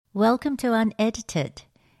Welcome to UnEdited.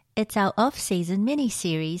 It's our off-season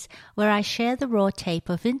mini-series where I share the raw tape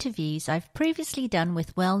of interviews I've previously done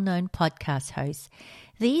with well-known podcast hosts.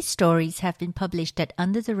 These stories have been published at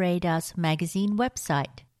Under the Radar's magazine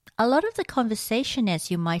website. A lot of the conversation,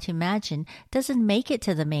 as you might imagine, doesn't make it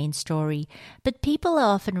to the main story, but people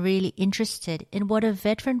are often really interested in what a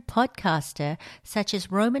veteran podcaster such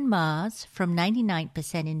as Roman Mars from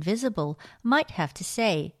 99% Invisible might have to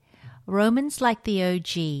say. Roman's like the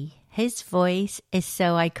OG. His voice is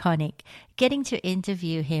so iconic. Getting to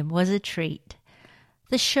interview him was a treat.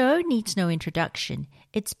 The show needs no introduction.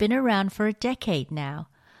 It's been around for a decade now.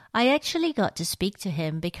 I actually got to speak to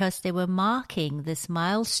him because they were marking this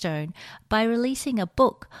milestone by releasing a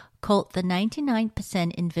book called The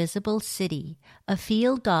 99% Invisible City, a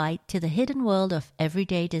field guide to the hidden world of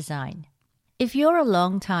everyday design. If you're a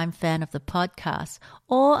long-time fan of the podcast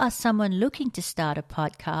or are someone looking to start a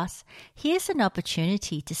podcast, here's an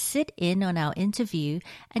opportunity to sit in on our interview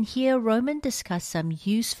and hear Roman discuss some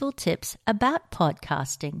useful tips about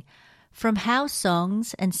podcasting, from how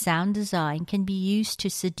songs and sound design can be used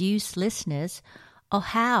to seduce listeners, or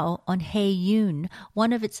how, on Hey Yoon,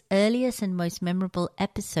 one of its earliest and most memorable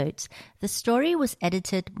episodes, the story was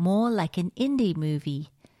edited more like an indie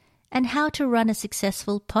movie, and how to run a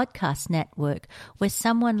successful podcast network where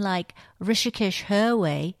someone like Rishikesh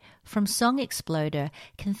Hirway from Song Exploder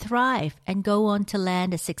can thrive and go on to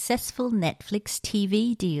land a successful Netflix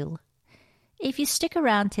TV deal. If you stick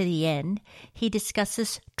around to the end, he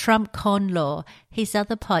discusses Trump Con Law, his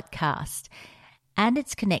other podcast, and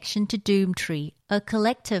its connection to Doomtree, a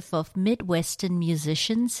collective of Midwestern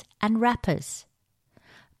musicians and rappers.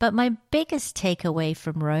 But my biggest takeaway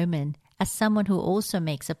from Roman, as someone who also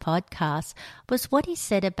makes a podcast, was what he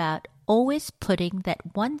said about always putting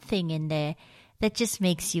that one thing in there that just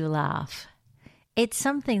makes you laugh. It's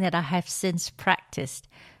something that I have since practiced,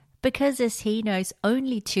 because as he knows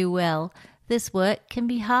only too well, this work can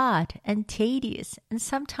be hard and tedious, and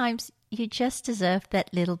sometimes you just deserve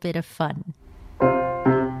that little bit of fun.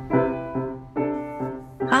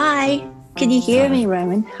 Hi, can you hear me,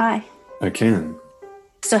 Roman? Hi. I can.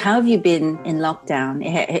 So how have you been in lockdown?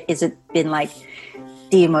 Has it been like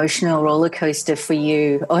the emotional roller coaster for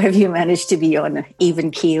you, or have you managed to be on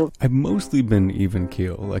even keel? I've mostly been even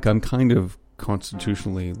keel. Like, I'm kind of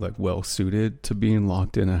constitutionally well suited to being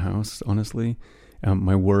locked in a house, honestly.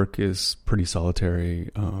 My work is pretty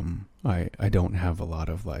solitary. I don't have a lot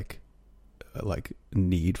of like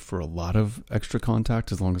need for a lot of extra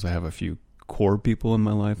contact. As long as I have a few core people in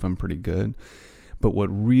my life, I'm pretty good. But what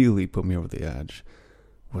really put me over the edge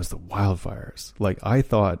was the wildfires. Like, I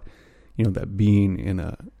thought, that being in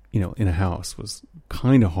a house was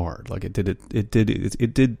kind of hard. Like, it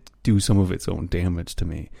did do some of its own damage to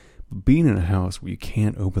me. But being in a house where you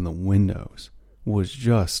can't open the windows was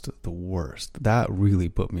just the worst. That really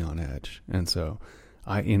put me on edge. And so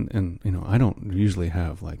I don't usually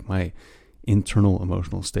have my internal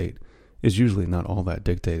emotional state is usually not all that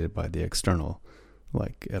dictated by the external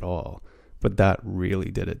at all. But that really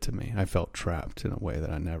did it to me. I felt trapped in a way that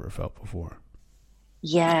I never felt before.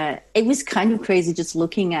 Yeah, it was kind of crazy just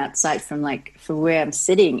looking outside from where I'm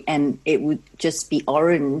sitting, and it would just be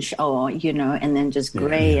orange or, and then just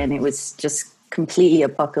gray. Yeah. And it was just completely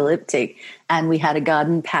apocalyptic. And we had a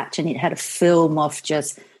garden patch and it had a film of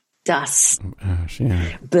just dust,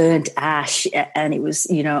 burnt ash. And it was,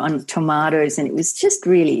 on tomatoes, and it was just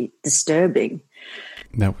really disturbing.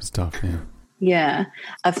 That was tough, yeah. Yeah,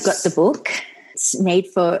 I've got the book. It's made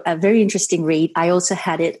for a very interesting read. I also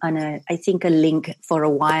had it on a link for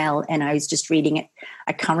a while, and I was just reading it.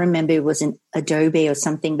 I can't remember, it was in Adobe or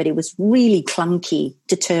something, but it was really clunky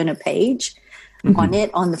to turn a page on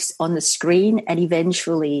it on the screen. And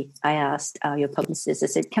eventually I asked your publicist, I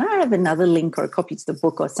said, can I have another link or a copy to the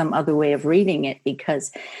book or some other way of reading it?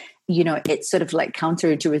 Because it's sort of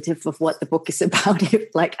counterintuitive of what the book is about if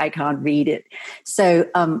I can't read it. So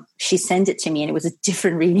she sent it to me, and it was a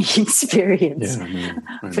different reading experience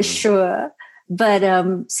for sure. But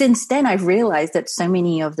since then, I've realized that so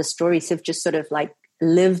many of the stories have just sort of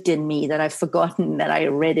lived in me that I've forgotten that I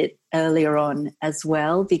read it earlier on as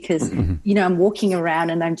well, because, I'm walking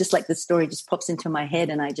around and I'm just the story just pops into my head,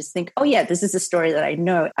 and I just think, oh yeah, this is a story that I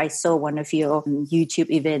know. I saw one of your YouTube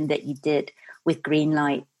event that you did with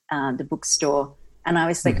Greenlight, the bookstore. And I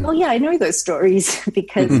was like, oh yeah, I know those stories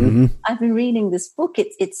because I've been reading this book.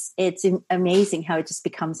 It's amazing how it just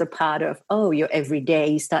becomes a part of, your everyday.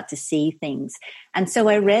 You start to see things. And so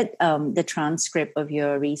I read the transcript of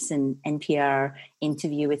your recent NPR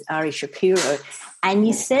interview with Ari Shapiro. And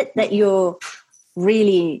you said that your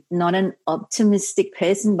really not an optimistic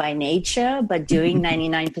person by nature, but doing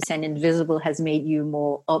 99% invisible has made you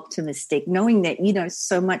more optimistic, knowing that,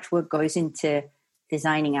 so much work goes into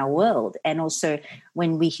designing our world. And also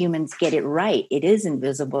when we humans get it right, it is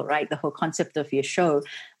invisible, right? The whole concept of your show.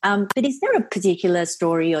 But is there a particular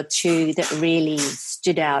story or two that really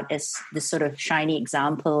stood out as the sort of shiny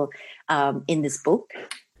example in this book?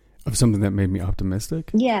 Of something that made me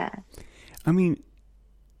optimistic? Yeah. I mean,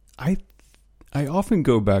 I often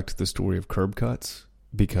go back to the story of curb cuts,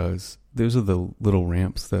 because those are the little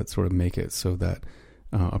ramps that sort of make it so that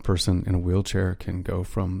a person in a wheelchair can go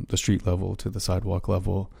from the street level to the sidewalk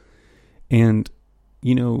level. And,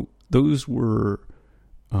 those were,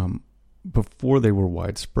 before they were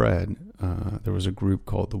widespread, there was a group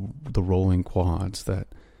called the Rolling Quads that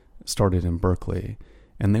started in Berkeley,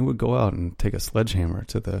 and they would go out and take a sledgehammer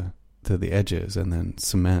to the edges and then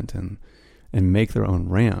cement and make their own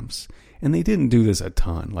ramps. And they didn't do this a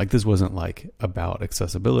ton. Like, this wasn't like about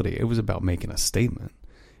accessibility. It was about making a statement.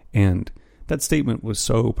 And that statement was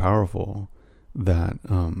so powerful that,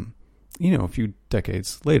 a few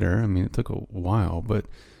decades later, I mean, it took a while, but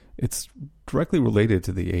it's directly related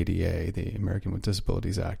to the ADA, the American with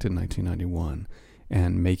Disabilities Act in 1991,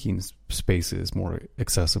 and making spaces more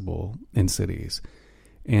accessible in cities.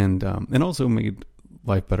 And also made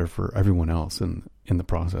life better for everyone else in the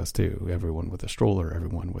process too. Everyone with a stroller,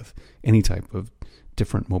 everyone with any type of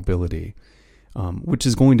different mobility, which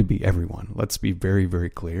is going to be everyone. Let's be very, very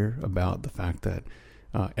clear about the fact that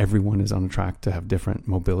everyone is on track to have different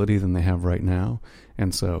mobility than they have right now.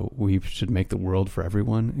 And so we should make the world for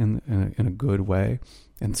everyone in a good way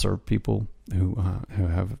and serve people who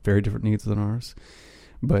have very different needs than ours.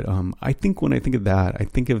 But I think when I think of that, I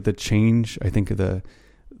think of the change, I think of the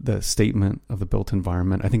statement of the built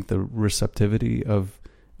environment. I think the receptivity of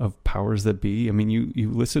powers that be. I mean, you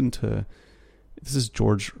listen to, this is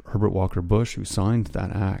George Herbert Walker Bush who signed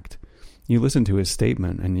that act. You listen to his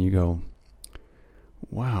statement and you go,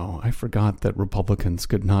 wow, I forgot that Republicans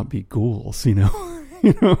could not be ghouls, and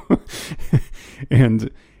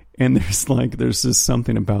there's just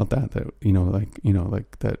something about that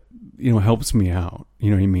that helps me out. You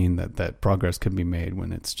know what I mean? That progress can be made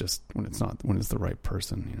when it's the right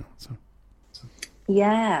person, so.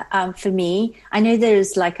 Yeah. For me, I know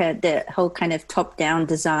there's like the whole kind of top-down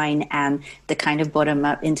design and the kind of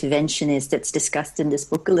bottom-up interventionist that's discussed in this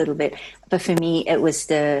book a little bit. But for me, it was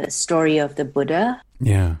the story of the Buddha.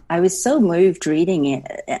 Yeah. I was so moved reading it,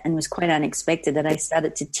 and it was quite unexpected that I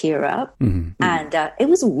started to tear up. Mm-hmm. And it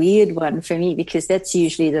was a weird one for me, because that's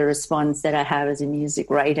usually the response that I have as a music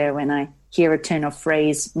writer when I hear a turn of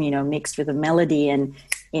phrase, mixed with a melody, and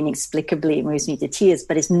inexplicably it moves me to tears.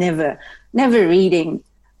 But it's never reading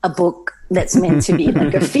a book that's meant to be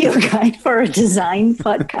like a field guide for a design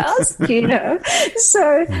podcast,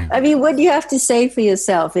 So, I mean, what do you have to say for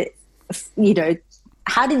yourself?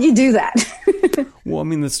 How did you do that? Well, I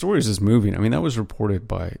mean, the story is just moving. I mean, that was reported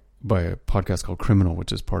by a podcast called Criminal,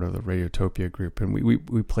 which is part of the Radiotopia group. And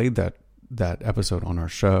we played that episode on our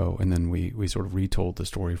show, and then we sort of retold the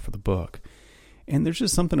story for the book. And there's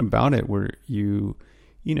just something about it where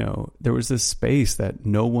there was this space that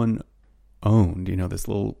no one owned, this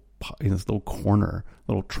little corner,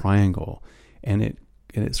 little triangle, and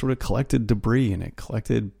it sort of collected debris, and it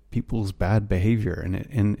collected people's bad behavior,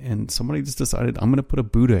 and somebody just decided, I'm going to put a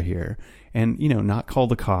Buddha here, and not call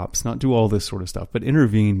the cops, not do all this sort of stuff, but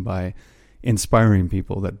intervene by inspiring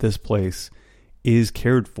people that this place is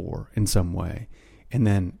cared for in some way. And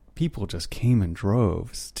then people just came in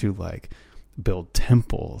droves to build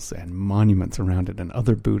temples and monuments around it, and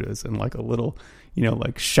other Buddhas, and like a little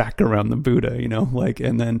shack around the Buddha,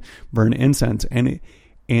 and then burn incense, and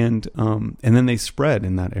then they spread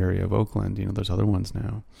in that area of Oakland. There's other ones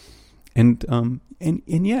now, and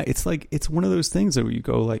yeah, it's one of those things that you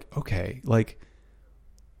go okay,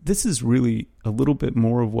 this is really a little bit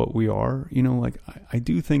more of what we are. I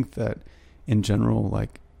do think that in general,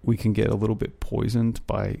 we can get a little bit poisoned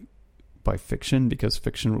by fiction, because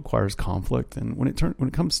fiction requires conflict, and when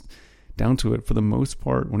it comes down to it, for the most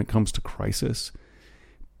part, when it comes to crisis,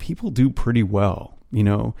 people do pretty well.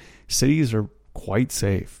 Cities are quite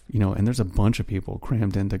safe, and there's a bunch of people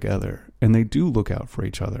crammed in together, and they do look out for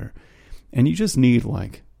each other. And you just need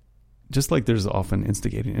just like there's often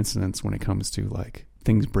instigating incidents when it comes to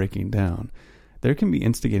things breaking down, there can be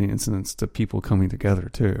instigating incidents to people coming together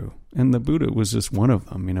too. And the Buddha was just one of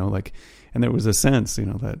them, and there was a sense,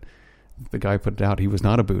 that the guy put it out, he was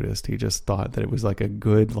not a Buddhist. He just thought that it was a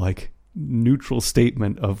good, neutral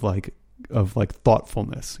statement of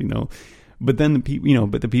thoughtfulness, But then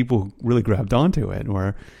the people who really grabbed onto it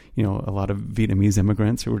were, a lot of Vietnamese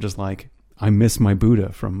immigrants who were just I miss my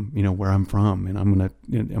Buddha from, where I'm from, and I'm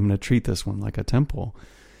going to treat this one like a temple.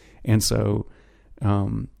 And so,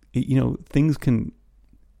 things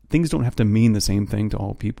don't have to mean the same thing to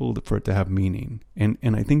all people for it to have meaning. And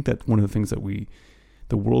I think that one of the things that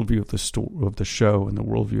the worldview of the show and the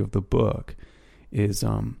worldview of the book is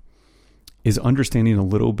understanding a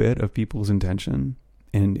little bit of people's intention.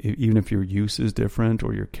 And even if your use is different,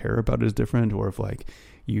 or your care about it is different, or if like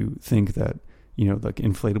you think that, like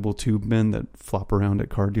inflatable tube men that flop around at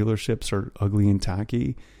car dealerships are ugly and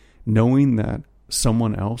tacky, knowing that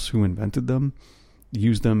someone else who invented them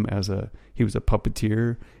used them he was a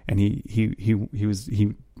puppeteer, and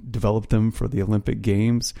he developed them for the Olympic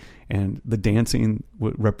Games, and the dancing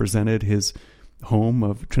represented his home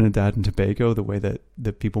of Trinidad and Tobago, the way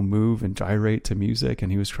that people move and gyrate to music,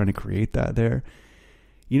 and he was trying to create that there.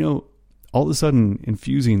 All of a sudden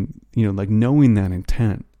infusing, like knowing that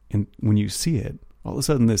intent, and when you see it, all of a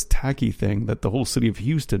sudden this tacky thing that the whole city of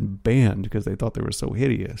Houston banned because they thought they were so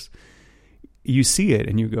hideous, you see it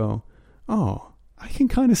and you go, oh, I can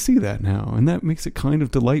kind of see that now, and that makes it kind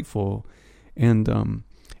of delightful, and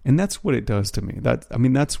that's what it does to me.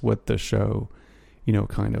 That's what the show,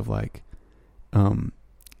 kind of like,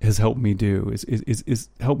 has helped me do is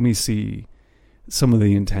help me see some of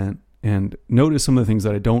the intent and notice some of the things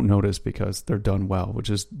that I don't notice because they're done well, which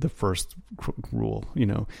is the first rule,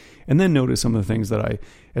 and then notice some of the things that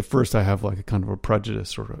at first I have like a kind of a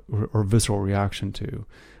prejudice or visceral reaction to,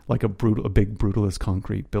 like a big brutalist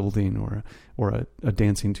concrete building or a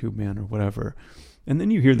dancing tube man or whatever. And then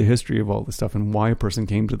you hear the history of all this stuff and why a person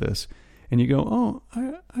came to this, and you go, oh,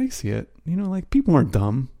 I see it. Like people aren't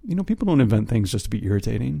dumb. People don't invent things just to be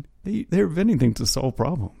irritating. They're inventing things to solve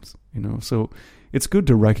problems, so it's good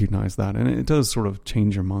to recognize that. And it does sort of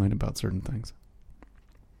change your mind about certain things.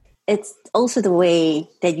 It's also the way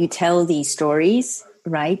that you tell these stories,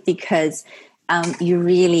 right? Because you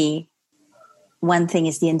really, one thing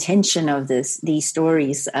is the intention of these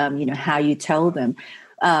stories, how you tell them.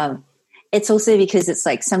 It's also because it's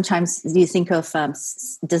like sometimes you think of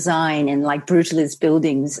design and like brutalist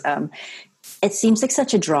buildings. It seems like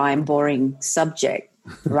such a dry and boring subject,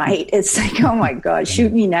 right? It's like, oh my God,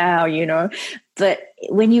 shoot me now, But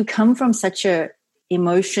when you come from such a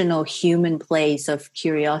emotional human place of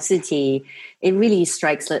curiosity, it really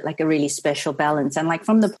strikes like a really special balance. And like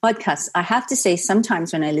from the podcast, I have to say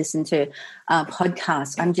sometimes when I listen to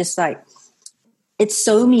podcasts, I'm just like, it's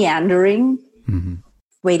so meandering,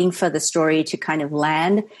 waiting for the story to kind of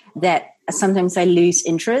land, that sometimes I lose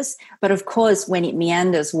interest. But of course, when it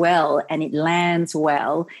meanders well and it lands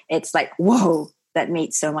well, it's like, whoa, that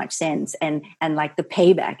made so much sense. And like the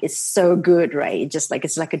payback is so good, right? Just like,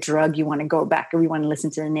 it's like a drug. You want to go back and we want to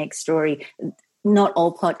listen to the next story. Not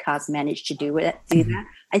all podcasts manage to do that.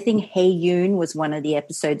 I think Hey Yoon was one of the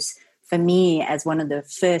episodes for me as one of the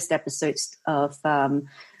first episodes of 99%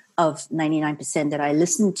 that I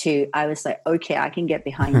listened to. I was like, okay, I can get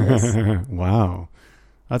behind this. Wow.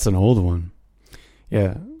 That's an old one.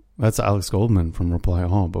 Yeah. That's Alex Goldman from Reply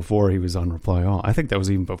All, before he was on Reply All. I think that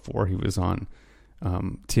was even before he was on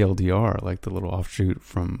TLDR, like the little offshoot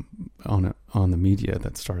from on the media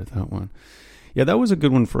that started that one. Yeah, that was a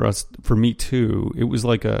good one for me too. It was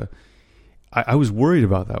like I was worried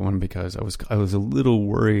about that one because I was a little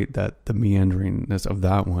worried that the meanderingness of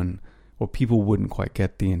that one, well, people wouldn't quite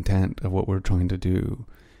get the intent of what we're trying to do,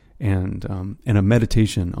 and a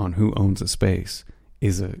meditation on who owns a space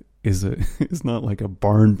is not like a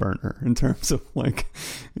barn burner in terms of like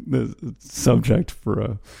the subject for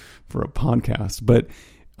a podcast, but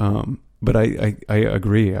I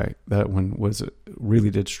agree. That one really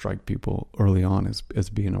did strike people early on as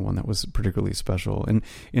being a one that was particularly special. And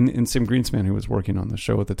in Sim Greenspan, who was working on the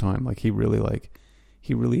show at the time, like he really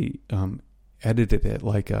edited it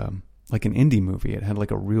like an indie movie. It had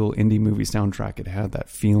like a real indie movie soundtrack. It had that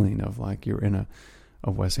feeling of like you're in a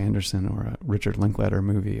Wes Anderson or a Richard Linklater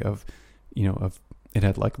movie of it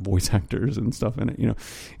had like voice actors and stuff in it,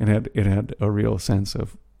 it had a real sense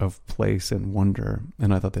of place and wonder.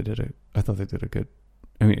 And I thought they did a good,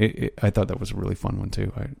 I thought that was a really fun one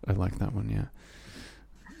too. I liked that one. Yeah.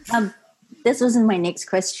 This wasn't my next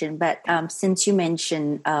question, but since you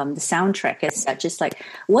mentioned the soundtrack as such, it's like,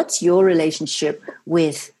 what's your relationship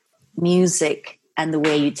with music and the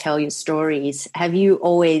way you tell your stories? Have you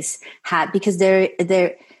always had, because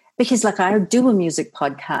because like I do a music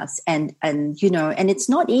podcast and it's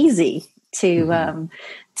not easy to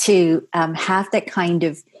have that kind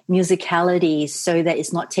of musicality so that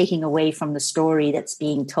it's not taking away from the story that's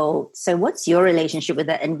being told. So what's your relationship with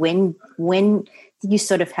that? And when you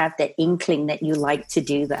sort of have that inkling that you like to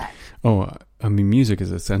do that? Oh, music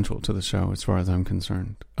is essential to the show as far as I'm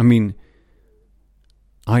concerned. I mean,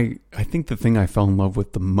 I think the thing I fell in love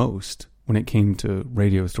with the most when it came to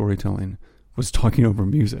radio storytelling was talking over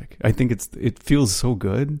music. I think it feels so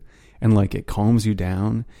good, and like it calms you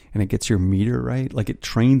down and it gets your meter right. Like it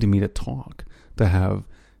trained me to talk, to have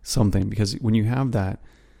something, because when you have that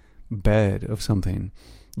bed of something,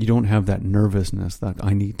 you don't have that nervousness that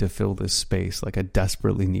I need to fill this space. Like I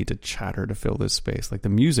desperately need to chatter to fill this space. Like the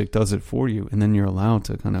music does it for you. And then you're allowed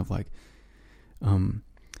to kind of like,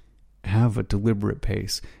 have a deliberate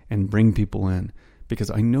pace and bring people in, because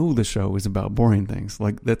I know the show is about boring things.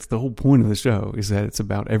 Like that's the whole point of the show, is that it's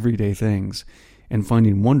about everyday things and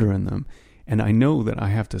finding wonder in them. And I know that I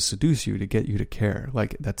have to seduce you to get you to care.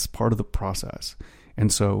 Like that's part of the process.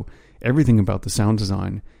 And so everything about the sound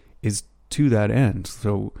design is to that end.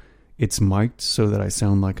 So it's mic'd so that I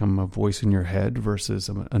sound like I'm a voice in your head versus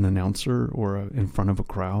an announcer or in front of a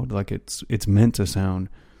crowd. Like it's meant to sound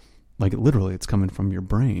like literally it's coming from your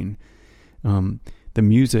brain. The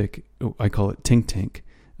music, I call it tink tink.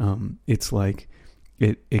 It's like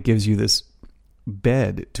it gives you this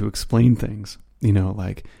bed to explain things,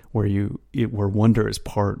 like where wonder is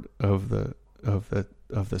part of the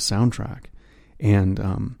soundtrack.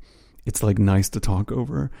 And it's like nice to talk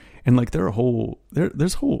over. And like there's whole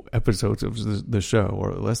episodes of the show,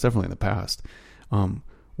 or that's definitely in the past,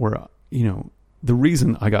 where the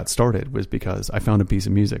reason I got started was because I found a piece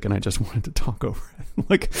of music and I just wanted to talk over it.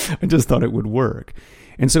 Like I just thought it would work.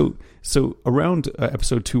 And so around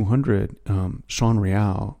episode 200, Sean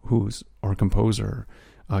Real, who's our composer,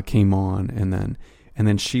 came on, and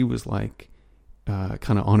then she was like,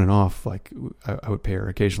 kind of on and off, like I would pay her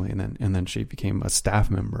occasionally, and then she became a staff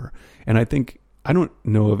member. And I don't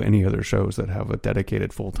know of any other shows that have a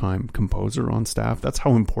dedicated full-time composer on staff. That's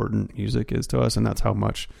how important music is to us, and that's how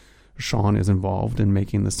much Sean is involved in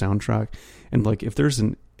making the soundtrack. And like if there's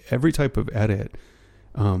every type of edit,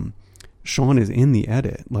 Sean is in the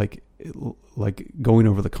edit, like going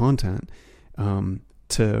over the content,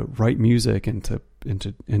 to write music and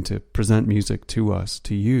to present music to us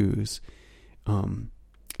to use. And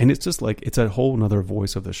it's just like, it's a whole nother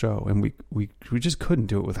voice of the show. And we just couldn't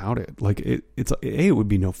do it without it. Like it's A, it would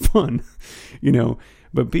be no fun,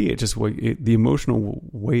 but B, it just, the emotional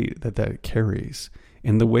weight that carries,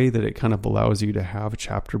 and the way that it kind of allows you to have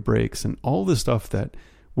chapter breaks and all the stuff that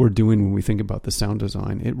we're doing when we think about the sound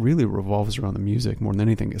design, it really revolves around the music more than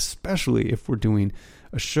anything, especially if we're doing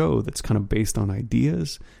a show that's kind of based on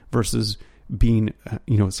ideas versus being,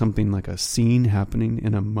 something like a scene happening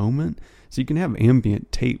in a moment. So you can have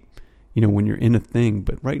ambient tape, when you're in a thing.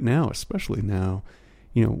 But right now, especially now,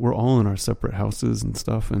 we're all in our separate houses and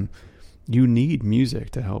stuff. And you need music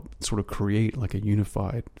to help sort of create like a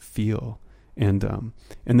unified feel. And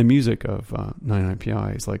the music of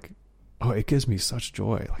 99PI is like, it gives me such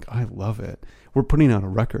joy. Like I love it. We're putting out a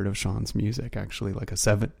record of Sean's music, actually, like a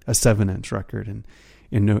 7-inch record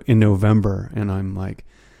in November. And I'm like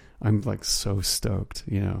so stoked,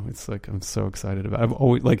 it's like, I'm so excited about it. I've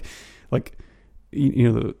always like,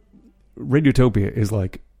 the Radiotopia is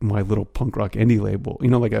like my little punk rock indie label,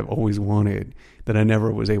 like I've always wanted, that I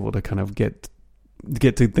never was able to kind of get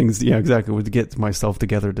to things. Yeah, exactly. To get myself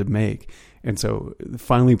together to make. And so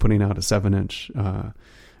finally putting out a 7-inch,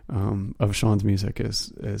 of Sean's music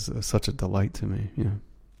is such a delight to me.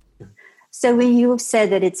 Yeah. So when you said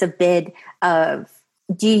that it's a bed of,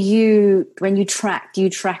 do you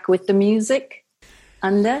track with the music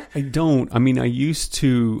under? I don't. I mean, I used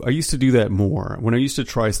to do that more. When I used to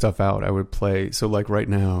try stuff out, I would play. So like right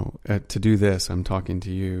now, to do this, I'm talking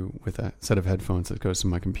to you with a set of headphones that goes to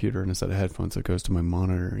my computer and a set of headphones that goes to my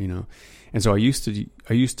monitor, And so I used to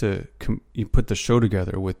you put the show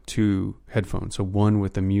together with two headphones. So one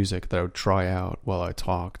with the music that I would try out while I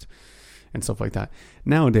talked and stuff like that.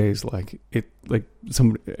 Nowadays,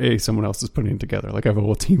 someone else is putting it together. Like I have a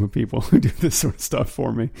whole team of people who do this sort of stuff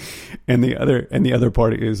for me. And the other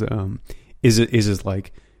part is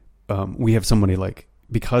like, we have somebody, like,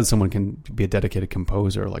 because someone can be a dedicated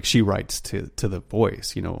composer, like she writes to the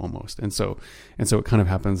voice, almost. And so it kind of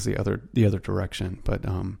happens the other direction. But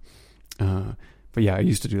yeah, I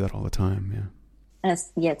used to do that all the time. Yeah.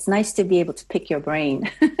 It's nice to be able to pick your brain.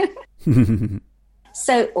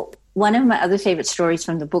 So one of my other favorite stories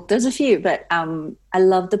from the book, there's a few, but I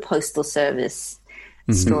love the Postal Service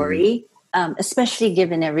story, especially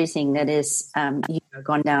given everything that is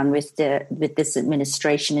gone down with this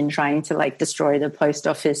administration and trying to like destroy the post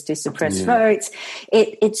office to suppress votes.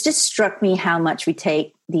 It's just struck me how much we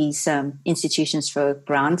take these institutions for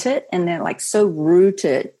granted, and they're like so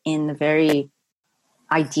rooted in the very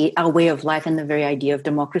idea, our way of life, and the very idea of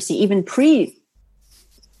democracy, even pre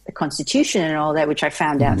the Constitution and all that, which I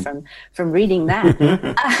found out from reading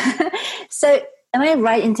that. So Am I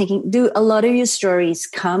right in thinking, do a lot of your stories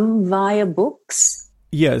come via books?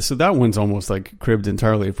 Yeah, so that one's almost like cribbed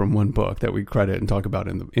entirely from one book that we credit and talk about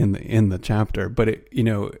in the chapter. But it,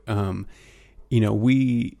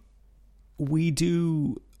 we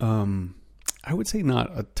do. I would say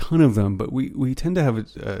not a ton of them, but we tend to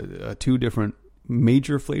have two different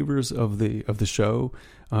major flavors of the show.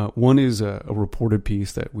 One is a reported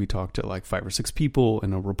piece that we talk to like 5 or 6 people,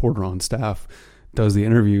 and a reporter on staff does the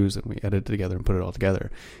interviews, and we edit it together and put it all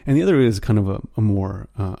together. And the other is kind of a more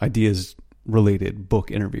ideas related book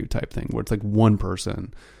interview type thing, where it's like one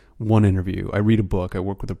person, one interview. I read a book, I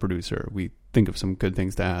work with a producer, we think of some good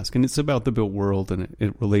things to ask, and it's about the built world, and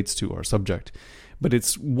it relates to our subject. But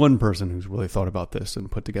it's one person who's really thought about this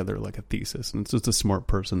and put together like a thesis, and it's just a smart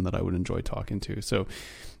person that I would enjoy talking to. So,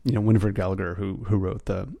 Winifred Gallagher, who wrote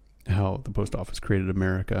How the Post Office Created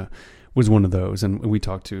America, was one of those. And we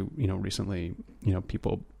talked to, recently,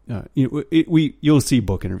 people, you'll see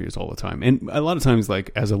book interviews all the time. And a lot of times,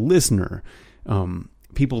 like as a listener,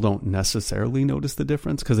 people don't necessarily notice the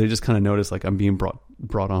difference, because they just kind of notice like I'm being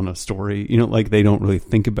brought on a story, like they don't really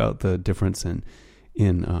think about the difference in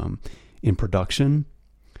production.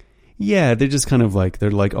 Yeah, they're just kind of like,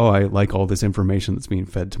 they're like, oh, I like all this information that's being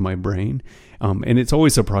fed to my brain. And it's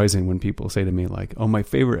always surprising when people say to me like, oh, my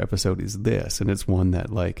favorite episode is this. And it's one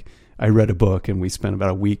that like, I read a book and we spent about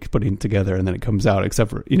a week putting it together, and then it comes out, except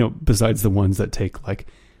for, besides the ones that take like,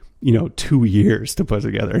 2 years to put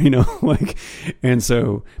together, like, and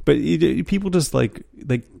so, but people just like,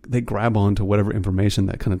 they grab onto whatever information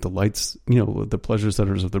that kind of delights, the pleasure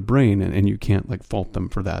centers of the brain, and you can't like fault them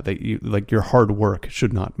for that. Like your hard work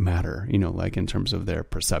should not matter, like in terms of their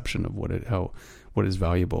perception of what is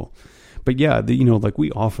valuable. But yeah, like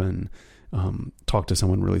we often, talk to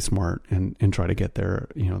someone really smart and try to get their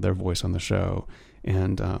voice on the show.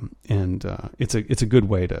 And it's a good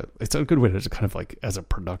way to just kind of like as a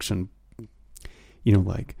production,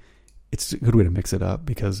 like it's a good way to mix it up,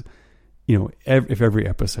 because, if every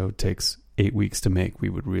episode takes 8 weeks to make, we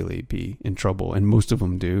would really be in trouble, and most of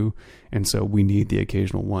them do. And so we need the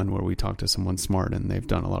occasional one where we talk to someone smart and they've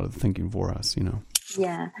done a lot of the thinking for us,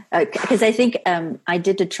 Yeah, because I think I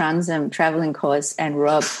did the Transom traveling course, and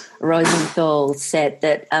Rob Rosenthal said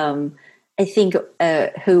that I think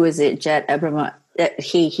who was it, Jet Abramov, that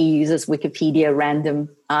he uses Wikipedia random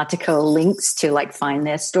article links to like find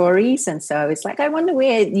their stories. And so it's like, I wonder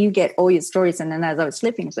where you get all your stories. And then as I was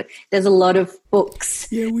flipping, it's like, there's a lot of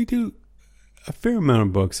books. Yeah, we do a fair amount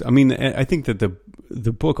of books. I mean, I think that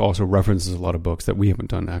the book also references a lot of books that we haven't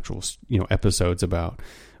done actual, episodes about.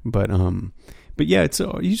 But yeah, it's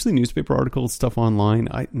usually newspaper articles, stuff online.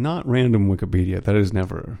 Not random Wikipedia.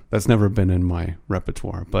 That's never been in my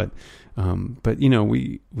repertoire. But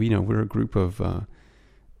we're a group of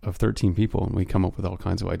 13 people, and we come up with all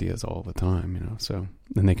kinds of ideas all the time. So,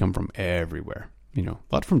 and they come from everywhere. A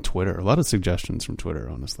lot from Twitter, a lot of suggestions from Twitter.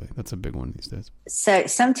 Honestly, that's a big one these days. So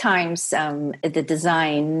sometimes the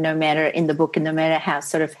design, no matter in the book, and no matter how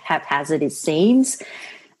sort of haphazard it seems,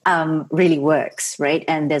 really works, right?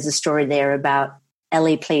 And there's a story there about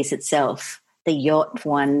LA Place itself, the yacht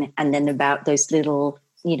one, and then about those little,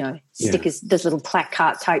 stickers, those little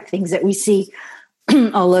placard type things that we see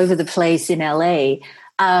all over the place in LA.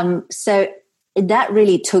 So that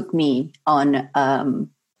really took me on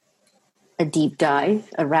a deep dive,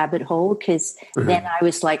 a rabbit hole, because then I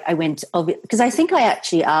was like, because I think I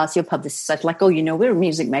actually asked your publicist, like, we're a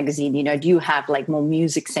music magazine, do you have like more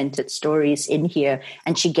music centered stories in here?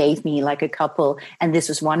 And she gave me like a couple, and this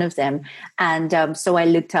was one of them. And so I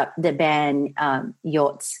looked up the band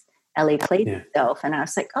Yachts LA Place itself, and I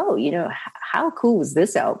was like, how cool was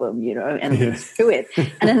this album, and let's do it.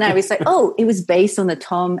 And then I was like, it was based on the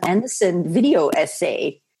Tom Anderson video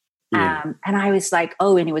essay. And I was like,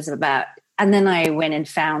 and it was about, and then I went and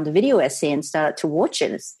found the video essay and started to watch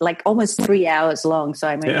it. It's like almost 3 hours long. So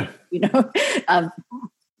I'm,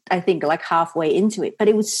 I think like halfway into it, but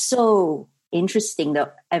it was so interesting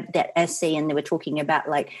that essay. And they were talking about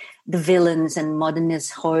like the villains and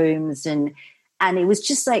modernist homes. And it was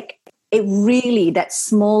just like, it really, that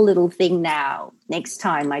small little thing now, next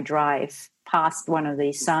time I drive past one of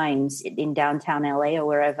these signs in downtown LA or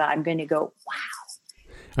wherever, I'm going to go, wow.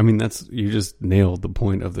 I mean, you just nailed the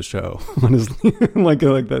point of the show, honestly, like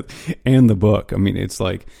that, and the book. I mean, it's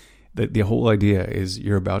like the whole idea is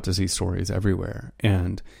you're about to see stories everywhere,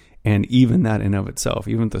 and even that in of itself,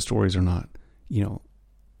 even if the stories are not,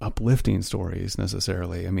 uplifting stories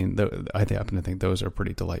necessarily. I mean, I happen to think those are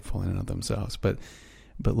pretty delightful in and of themselves, but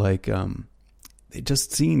like,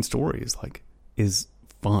 just seeing stories like is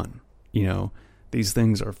fun. These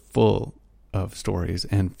things are full of stories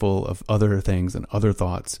and full of other things and other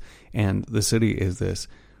thoughts. And the city is this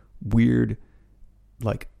weird,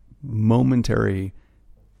 like momentary,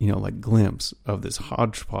 like glimpse of this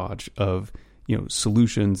hodgepodge of,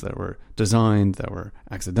 solutions that were designed, that were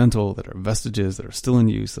accidental, that are vestiges, that are still in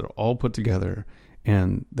use, that are all put together.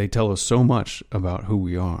 And they tell us so much about who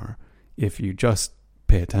we are if you just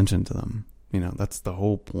pay attention to them. That's the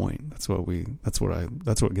whole point. That's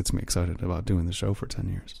what gets me excited about doing the show for 10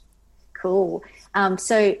 years. Cool.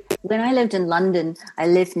 So when I lived in London, I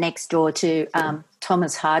lived next door to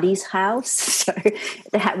Thomas Hardy's house. So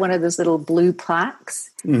they had one of those little blue plaques.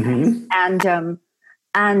 Mm-hmm.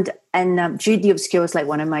 And Jude the Obscure was like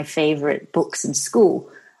one of my favorite books in school.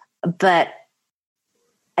 But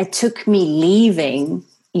it took me leaving,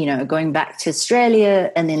 going back to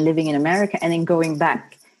Australia and then living in America and then going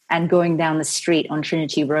back and going down the street on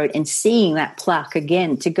Trinity Road and seeing that plaque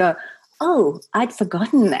again to go, oh, I'd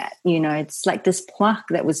forgotten that. It's like this plaque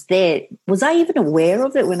that was there. Was I even aware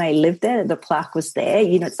of it when I lived there? The plaque was there.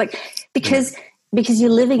 It's like because you're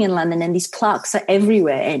living in London and these plaques are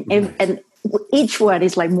everywhere and each one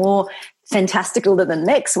is like more fantastical than the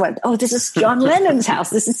next one. Oh, this is John Lennon's house.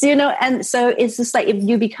 This is, and so it's just like if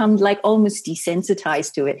you become like almost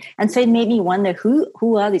desensitized to it. And so it made me wonder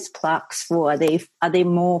who are these plaques for? Are they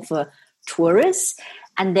more for tourists?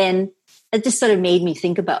 And then it just sort of made me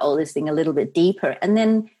think about all this thing a little bit deeper. And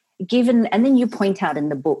then you point out in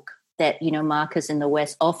the book that, markers in the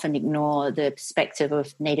West often ignore the perspective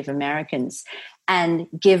of Native Americans. And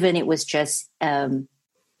given it was just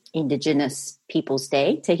Indigenous Peoples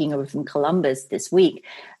Day, taking over from Columbus this week,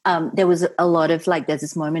 there was a lot of there's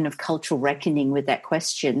this moment of cultural reckoning with that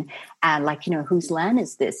question. And whose land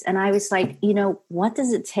is this? And I was like, what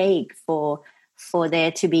does it take for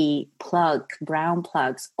there to be brown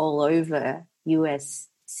plugs all over U.S.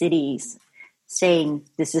 cities saying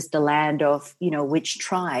this is the land of, which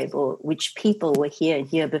tribe or which people were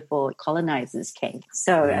here before colonizers came.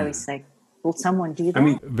 So I was like, will someone do that? I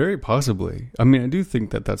mean, very possibly. I mean, I do think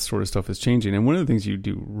that sort of stuff is changing. And one of the things you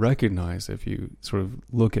do recognize if you sort of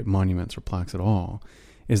look at monuments or plaques at all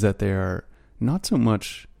is that they are not so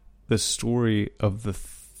much the story of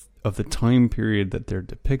the time period that they're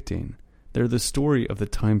depicting. They're the story of the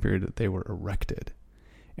time period that they were erected.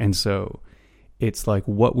 And so it's like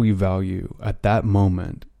what we value at that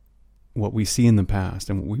moment, what we see in the past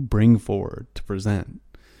and what we bring forward to present.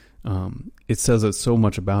 It says it's so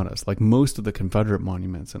much about us. Like most of the Confederate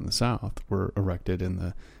monuments in the South were erected in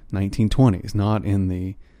the 1920s, not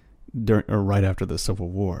right after the Civil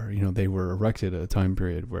War. They were erected at a time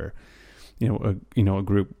period where, a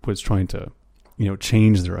group was trying to,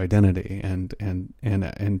 change their identity and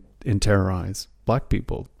terrorize Black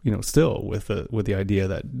people, still with the idea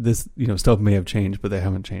that this, stuff may have changed, but they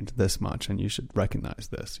haven't changed this much, and you should recognize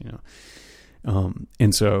this,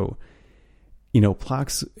 and so.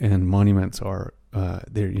 Plaques and monuments are,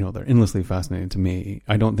 they're endlessly fascinating to me.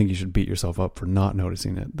 I don't think you should beat yourself up for not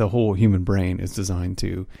noticing it. The whole human brain is designed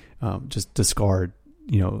to just discard,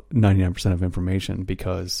 99% of information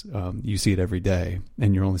because you see it every day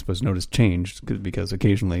and you're only supposed to notice change because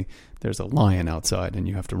occasionally there's a lion outside and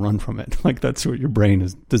you have to run from it. Like that's what your brain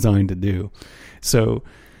is designed to do. So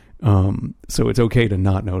it's okay to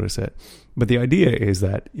not notice it. But the idea is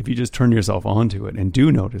that if you just turn yourself onto it and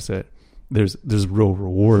do notice it, there's real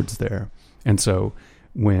rewards there. And so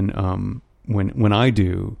when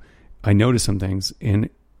I notice some things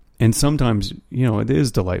and sometimes, it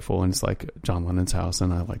is delightful and it's like John Lennon's house.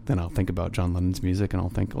 And then I'll think about John Lennon's music and I'll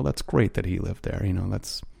think, oh, that's great that he lived there.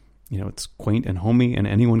 That's, it's quaint and homey and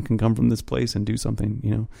anyone can come from this place and do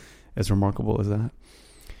something, as remarkable as that.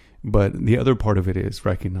 But the other part of it is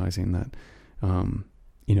recognizing that,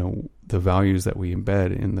 the values that we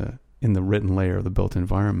embed in the written layer of the built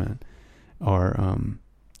environment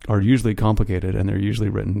are usually complicated, and they're usually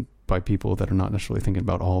written by people that are not necessarily thinking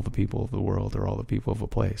about all the people of the world or all the people of a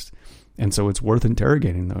place. And so it's worth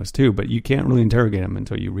interrogating those too, but you can't really interrogate them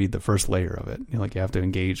until you read the first layer of it. You have to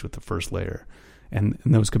engage with the first layer, and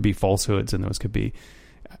those could be falsehoods and those could be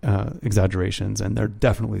exaggerations, and they're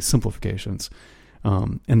definitely simplifications.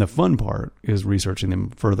 And the fun part is researching them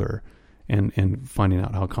further and finding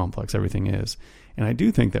out how complex everything is. And I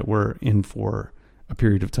do think that we're in for a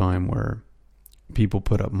period of time where people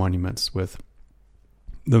put up monuments with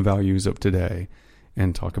the values of today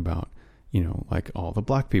and talk about, like all the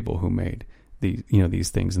Black people who made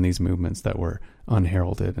these things and these movements that were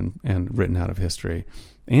unheralded and written out of history.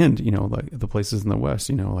 And, like the places in the West,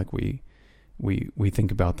 like we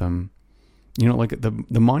think about them, like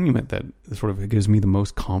the monument that sort of gives me the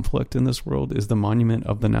most conflict in this world is the monument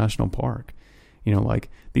of the national park. Like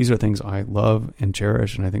these are things I love and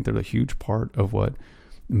cherish, and I think they're a huge part of what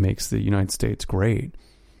makes the United States great.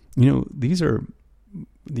 These are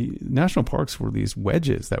the national parks were these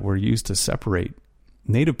wedges that were used to separate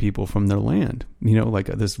native people from their land. Like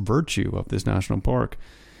this virtue of this national park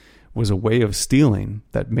was a way of stealing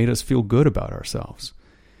that made us feel good about ourselves.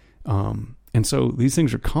 And so these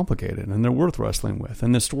things are complicated and they're worth wrestling with.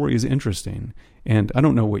 And the story is interesting. And I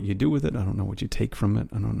don't know what you do with it. I don't know what you take from it.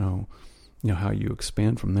 I don't know, how you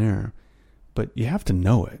expand from there. But you have to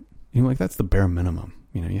know it. Like that's the bare minimum.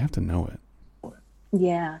 You have to know it.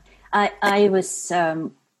 Yeah. I was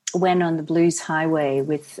went on the Blues Highway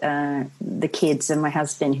with the kids and my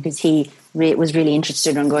husband because he was really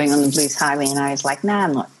interested in going on the Blues Highway, and I was like, nah,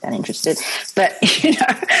 I'm not that interested. But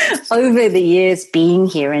over the years being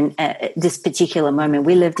here and at this particular moment,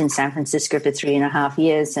 we lived in San Francisco for 3.5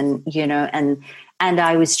 years, and and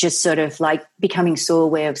I was just sort of like becoming so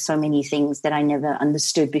aware of so many things that I never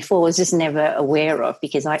understood before, was just never aware of,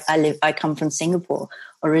 because I come from Singapore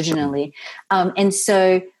originally, and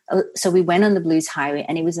so we went on the Blues Highway,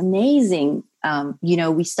 and it was amazing. We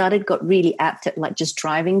got really apt at like just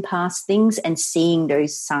driving past things and seeing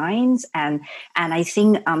those signs. And I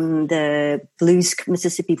think the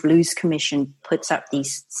Mississippi Blues Commission puts up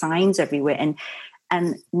these signs everywhere,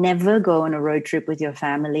 and never go on a road trip with your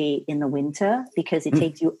family in the winter, because it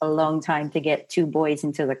takes you a long time to get 2 boys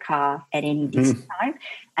into the car at any decent time.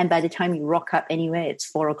 And by the time you rock up anywhere, it's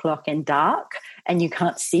 4:00 and dark and you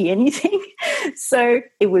can't see anything. So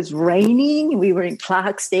it was raining. We were in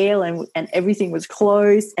Clarksdale and everything was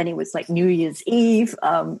closed, and it was like New Year's Eve.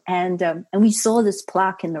 And we saw this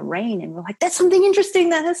plaque in the rain, and we're like, that's something interesting.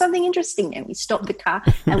 That's something interesting. And we stopped the car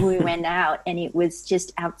and we went out, and it was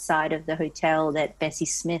just outside of the hotel that Bessie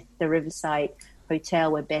Smith, the Riverside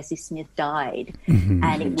Hotel where Bessie Smith died.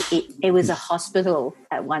 And it was a hospital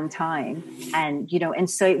at one time. And, and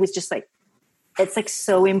so it was just like, it's like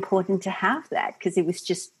so important to have that, because it was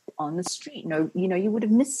just on the street. You would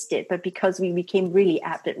have missed it. But because we became really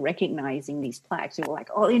apt at recognizing these plaques, we were like,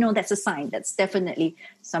 oh, that's a sign. That's definitely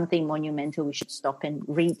something monumental. We should stop and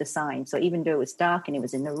read the sign. So even though it was dark and it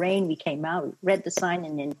was in the rain, we came out, we read the sign,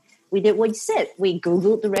 and then we did what you said. We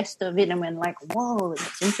Googled the rest of it and went like, whoa,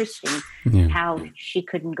 that's interesting. How she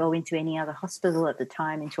couldn't go into any other hospital at the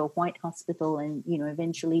time, into a white hospital, and,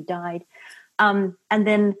 eventually died. And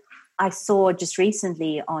then I saw just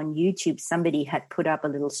recently on YouTube, somebody had put up a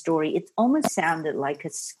little story. It almost sounded like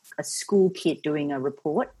a school kid doing a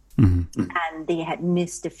report. And they had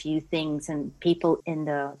missed a few things, and people in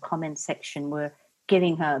the comment section were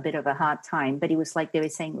giving her a bit of a hard time. But it was like they were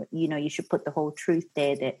saying, you should put the whole truth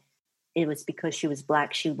there, that it was because she was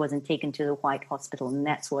Black, she wasn't taken to the white hospital, and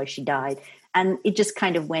that's why she died. And it just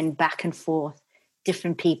kind of went back and forth.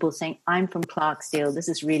 Different people saying, I'm from Clarksdale, this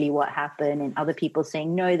is really what happened. And other people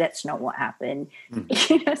saying, no, that's not what happened.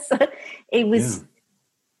 So it was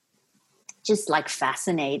just like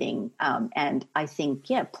fascinating. And I think,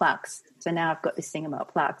 plaques. So now I've got this thing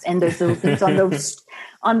about plaques and those little things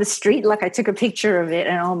on the street. Like I took a picture of it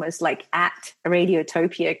and almost like at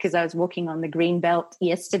Radiotopia, because I was walking on the green belt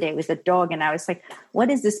yesterday with a dog, and I was like,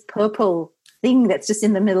 what is this purple thing that's just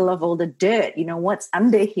in the middle of all the dirt? What's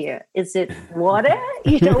under here? Is it water?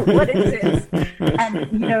 What is this?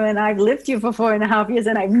 And and I've lived here for 4.5 years,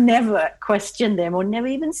 and I've never questioned them or never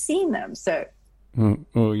even seen them. So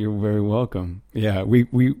oh, you're very welcome. Yeah,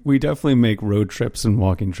 we definitely make road trips and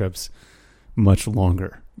walking trips much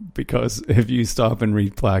longer, because if you stop and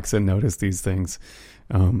read plaques and notice these things,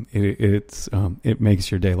 it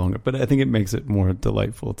makes your day longer. But I think it makes it more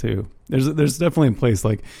delightful too. There's definitely a place,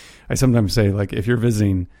 like I sometimes say, like if you're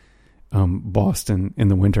visiting Boston in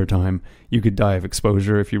the wintertime, you could die of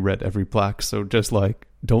exposure if you read every plaque. So just like,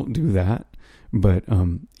 don't do that, but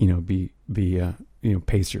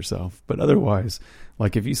pace yourself. But otherwise,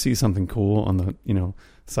 like if you see something cool on the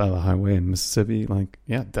side of the highway in Mississippi, like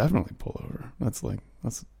definitely pull over. That's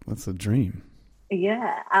a dream.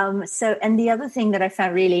 Yeah. So, and the other thing that I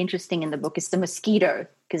found really interesting in the book is the mosquito,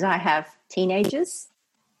 because I have teenagers,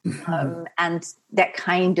 and that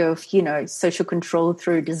kind of, social control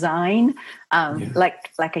through design. Like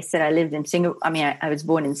I said, I lived in Singapore. I mean, I was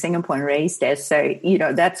born in Singapore and raised there. So,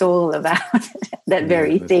 that's all about that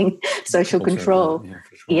very thing, social control. Yeah,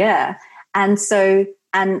 for sure. Yeah. And so,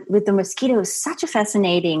 and with the mosquito, it was such a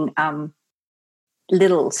fascinating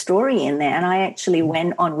little story in there. And I actually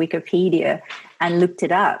went on Wikipedia and looked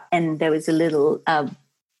it up, and there was a little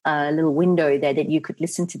window there that you could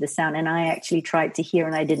listen to the sound. And I actually tried to hear,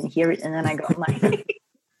 and I didn't hear it. And then I got my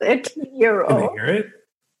 13-year-old. Can they hear it?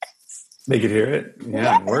 They could hear it. Yeah,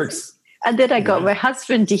 yes. It works. And then I got my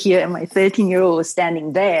husband to hear, and my 13-year-old was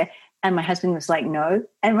standing there. And my husband was like, no.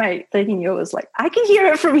 And my 13-year-old was like, I can hear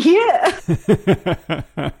it from here.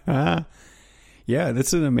 Yeah,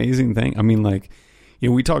 that's an amazing thing. I mean, like, you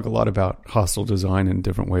know, we talk a lot about hostile design and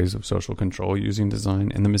different ways of social control using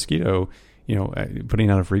design. And the mosquito, you know, putting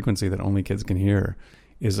out a frequency that only kids can hear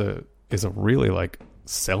is a really like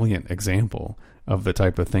salient example of the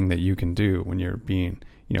type of thing that you can do when you're being,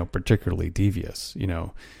 you know, particularly devious, you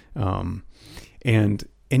know. And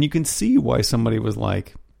you can see why somebody was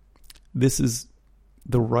like, this is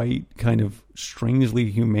the right kind of strangely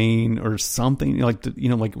humane or something, like, you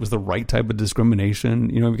know, like it was the right type of discrimination,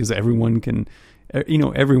 you know, because everyone can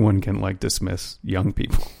like dismiss young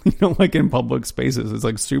people, you know, like in public spaces. It's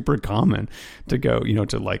like super common to go, you know,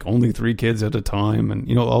 to like only 3 kids at a time and,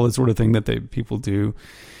 you know, all this sort of thing that people do,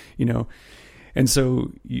 you know. And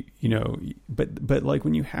so, you know, but like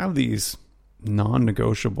when you have these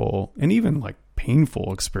non-negotiable and even like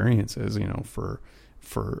painful experiences, you know, for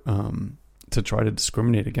to try to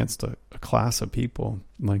discriminate against a class of people,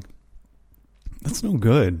 like that's no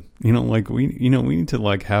good. You know, like we need to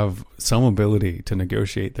like have some ability to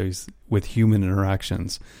negotiate those with human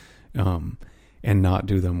interactions, and not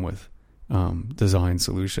do them with design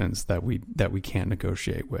solutions that we can't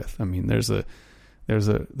negotiate with. I mean, there's a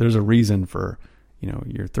reason for, you know,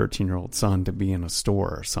 your 13-year-old son to be in a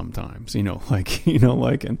store sometimes, you know, like, you know,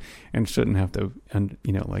 like, and shouldn't have to,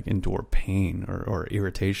 you know, like endure pain or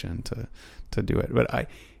irritation to do it. But I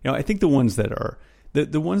think the ones that are,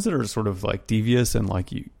 the ones that are sort of like devious and like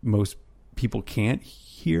most people can't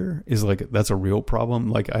hear is like, that's a real problem.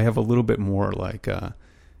 Like I have a little bit more like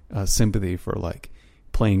sympathy for like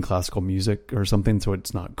playing classical music or something, so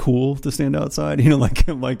it's not cool to stand outside, you know, like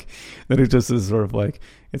that it just is sort of like,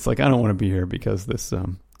 it's like I don't want to be here because this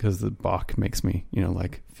because the Bach makes me, you know,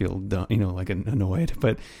 like feel dumb, you know, like annoyed.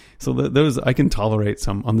 But so those I can tolerate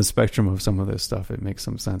some on the spectrum of some of this stuff. It makes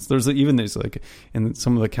some sense. There's like in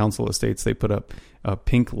some of the council estates they put up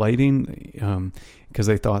pink lighting because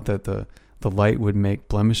they thought that the light would make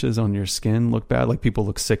blemishes on your skin look bad, like people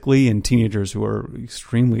look sickly, and teenagers who are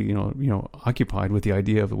extremely, you know, occupied with the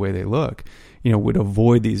idea of the way they look, you know, would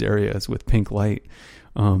avoid these areas with pink light.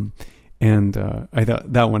 And I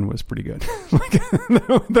thought that one was pretty good. Like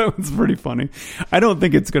that was pretty funny. I don't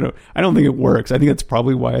think it works. I think that's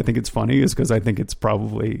probably why I think it's funny, is because I think it's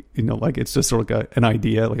probably, you know, like it's just sort of like an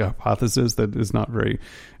idea, like a hypothesis that is not very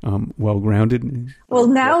well grounded. Well,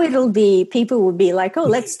 now people will be like, oh,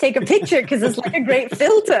 let's take a picture because it's like a great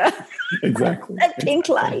filter. Exactly. That pink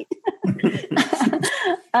light.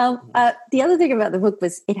 The other thing about the book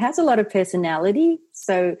was it has a lot of personality.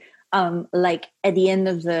 So like at the end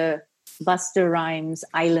of the Buster Rhymes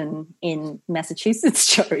Island in Massachusetts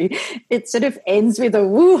story, it sort of ends with a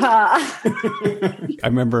woo-ha. I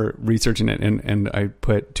remember researching it and I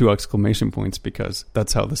put 2 exclamation points because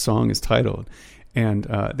that's how the song is titled. And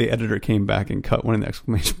the editor came back and cut one of the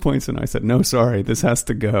exclamation points, and I said, no, sorry, this has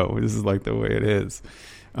to go. This is like the way it is.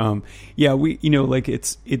 Yeah, we, you know, like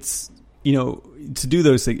it's, you know, to do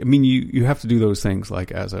those things, I mean, you have to do those things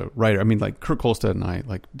like as a writer. I mean, like Kurt Kolstad and I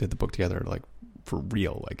like did the book together, like for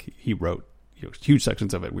real. Like he wrote, you know, huge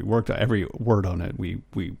sections of it. We worked out every word on it. We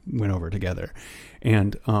went over together.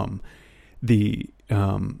 And the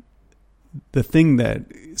thing that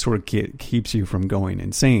sort of keeps you from going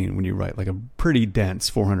insane when you write like a pretty dense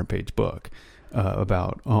 400-page book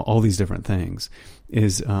about all these different things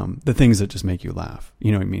is the things that just make you laugh.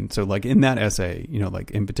 You know what I mean? So like in that essay, you know, like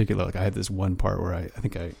in particular, like I had this one part where I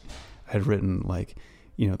think I had written like,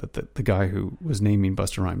 you know, that the guy who was naming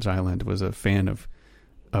Buster Rhymes Island was a fan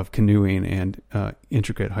of canoeing and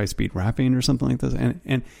intricate high-speed rapping or something like this.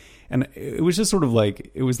 And it was just sort of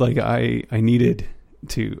like, it was like I needed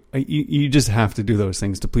to, you just have to do those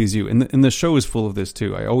things to please you. And the show is full of this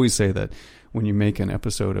too. I always say that when you make an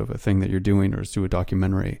episode of a thing that you're doing or do a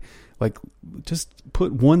documentary, like just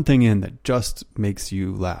put one thing in that just makes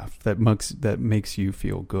you laugh, that makes you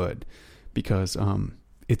feel good, because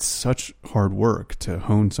it's such hard work to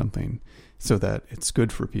hone something so that it's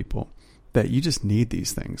good for people, that you just need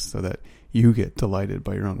these things so that you get delighted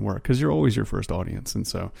by your own work, because you're always your first audience. And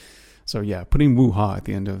so yeah, putting woo-ha at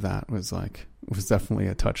the end of that was definitely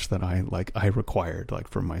a touch that I required, like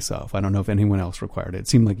for myself. I don't know if anyone else required it. It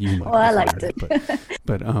seemed like you might. Well, I liked it.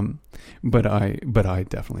 But I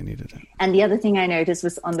definitely needed it. And the other thing I noticed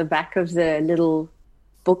was on the back of the little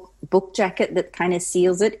book jacket that kind of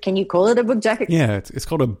seals it. Can you call it a book jacket? Yeah, it's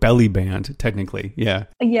called a belly band, technically. Yeah.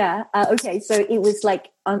 Yeah. Okay. So it was like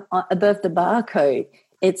on above the barcode,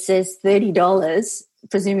 it says $30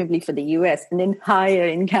 presumably for the US, and then higher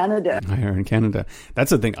in Canada. Higher in Canada. That's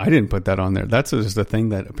the thing. I didn't put that on there. That's just the thing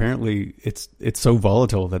that apparently it's so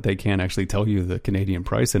volatile that they can't actually tell you the Canadian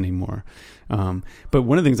price anymore. But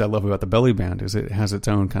one of the things I love about the belly band is it has its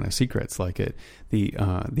own kind of secrets. Like the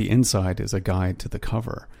inside is a guide to the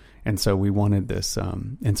cover. And so we wanted this.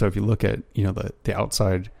 And so if you look at, the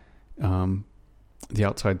outside, the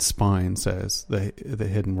outside spine says the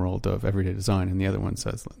hidden world of everyday design, and the other one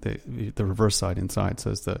says the reverse side inside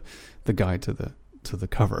says the guide to the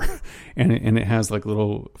cover, and it has like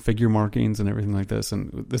little figure markings and everything like this.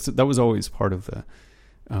 And that was always part of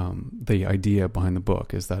the idea behind the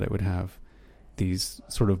book, is that it would have these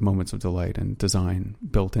sort of moments of delight and design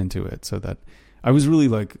built into it, so that I was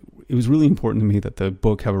really it was really important to me that the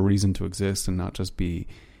book have a reason to exist and not just be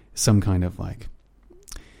some kind of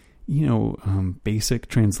basic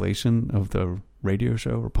translation of the radio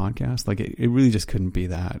show or podcast. Like it really just couldn't be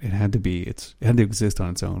that. It had to exist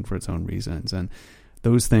on its own for its own reasons. And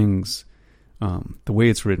those things, the way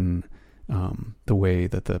it's written, the way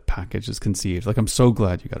that the package is conceived, like I'm so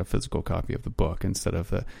glad you got a physical copy of the book instead of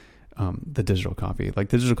the digital copy. Like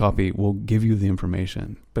the digital copy will give you the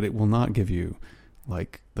information, but it will not give you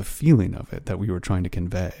like the feeling of it that we were trying to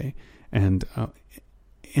convey. And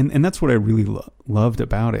that's what I really loved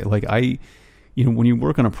about it. Like when you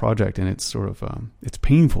work on a project and it's sort of, it's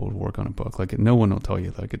painful to work on a book, like no one will tell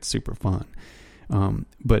you like it's super fun.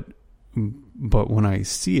 But when I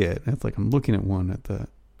see it, it's like I'm looking at one at the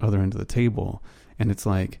other end of the table, and it's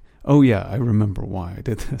like, oh yeah, I remember why I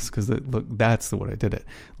did this, because look, that's what I did it.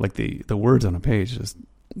 Like the words on a page, just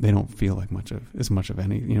they don't feel like as much of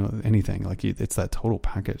anything. Like it's that total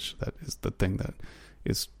package that is the thing that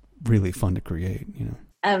is really fun to create.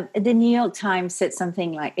 The New York Times said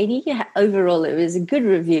something like, overall it was a good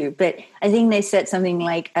review, but I think they said something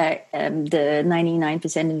like the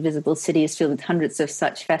 99% invisible city is filled with hundreds of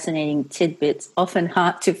such fascinating tidbits, often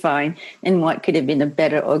hard to find, and what could have been a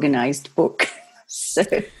better organized book. So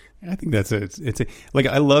I think that's it. Like,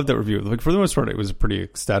 I love that review. Like, for the most part, it was a pretty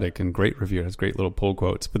ecstatic and great review. It has great little pull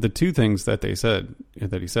quotes. But the two things that he said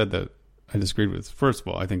that I disagreed with, first of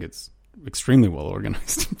all, I think it's extremely well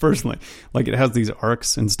organized, personally. Like, it has these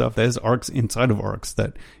arcs and stuff. That has arcs inside of arcs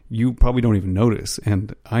that you probably don't even notice.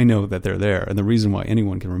 And I know that they're there. And the reason why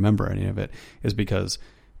anyone can remember any of it is because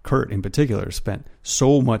Kurt, in particular, spent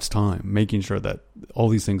so much time making sure that all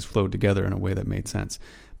these things flowed together in a way that made sense.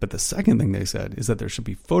 But the second thing they said is that there should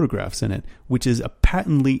be photographs in it, which is a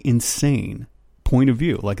patently insane point of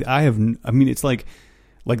view. Like, it's like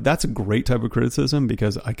that's a great type of criticism,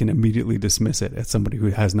 because I can immediately dismiss it as somebody who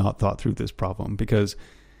has not thought through this problem, because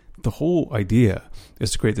the whole idea is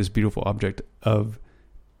to create this beautiful object of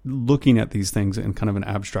looking at these things in kind of an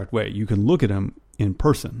abstract way. You can look at them in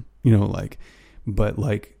person, but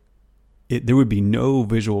there would be no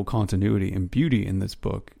visual continuity and beauty in this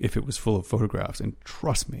book if it was full of photographs. And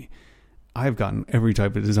trust me, I've gotten every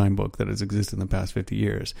type of design book that has existed in the past 50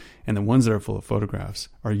 years. And the ones that are full of photographs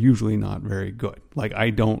are usually not very good. Like, I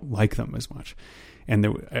don't like them as much. And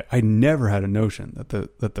I never had a notion that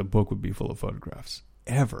the book would be full of photographs,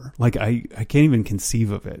 ever. Like, I can't even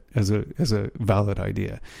conceive of it as a valid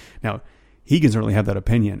idea. Now, he can certainly have that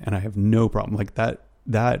opinion, and I have no problem. Like, that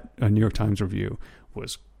New York Times review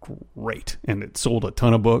was great, and it sold a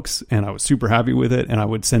ton of books, and I was super happy with it, and I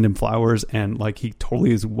would send him flowers, and like, he totally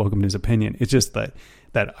is welcomed his opinion. It's just that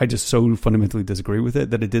I just so fundamentally disagree with it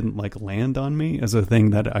that it didn't like land on me as a thing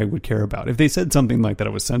that I would care about. If they said something like that I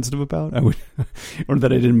was sensitive about, I would or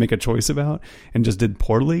that I didn't make a choice about and just did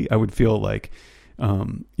poorly, I would feel like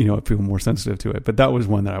I'd feel more sensitive to it. But that was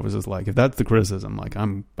one that I was just like, if that's the criticism, like,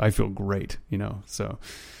 I feel great, so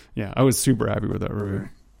yeah, I was super happy with that review.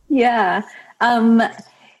 Yeah.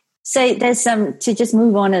 So there's to just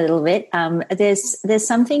move on a little bit. There's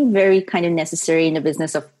something very kind of necessary in the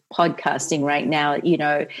business of podcasting right now.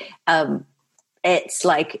 It's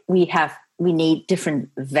like we need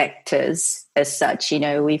different vectors as such.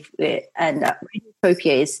 Radiotopia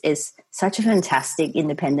is such a fantastic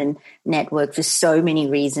independent network for so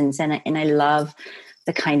many reasons, and I love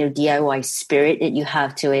the kind of DIY spirit that you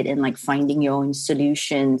have to it, and like finding your own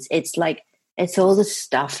solutions. It's like, it's all the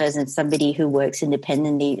stuff as in somebody who works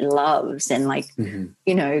independently loves and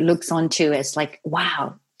looks onto as like,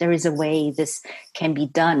 wow, there is a way this can be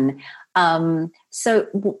done. And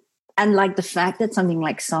like the fact that something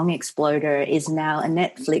like Song Exploder is now a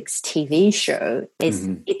Netflix TV show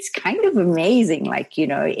it's kind of amazing. Like,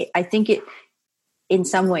 I think it, in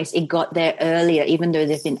some ways, it got there earlier, even though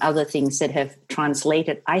there've been other things that have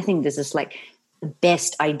translated. I think this is like the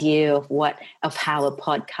best idea of how a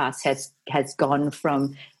podcast has gone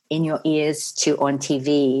from in your ears to on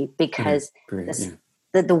TV, because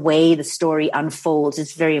the way the story unfolds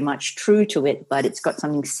is very much true to it, but it's got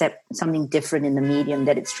something different in the medium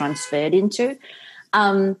that it's transferred into.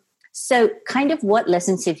 So kind of what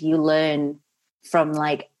lessons have you learned from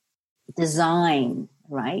like design,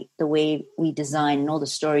 right? The way we design and all the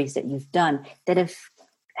stories that you've done that have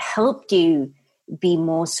helped you be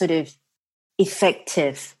more sort of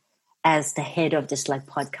effective as the head of this like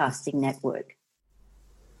podcasting network?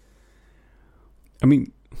 I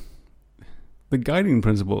mean, the guiding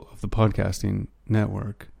principle of the podcasting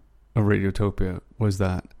network of Radiotopia was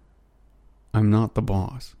that I'm not the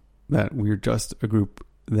boss, that we're just a group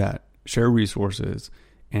that share resources,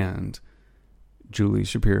 and Julie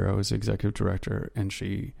Shapiro is executive director, and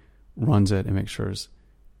she runs it and makes sure,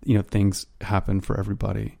 things happen for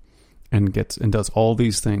everybody, and does all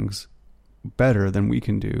these things better than we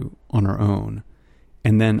can do on our own.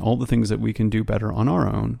 And then all the things that we can do better on our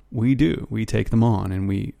own, we do. We take them on and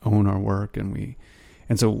we own our work, and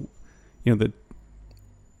so, the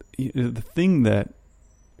thing that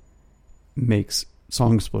makes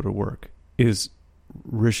Song Exploder work is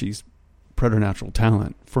Rishi's preternatural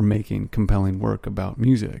talent for making compelling work about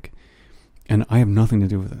music. And I have nothing to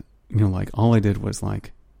do with it. Like all I did was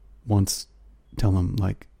like once tell him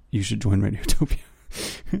like, you should join Radiotopia.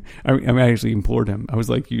 I actually implored him. I was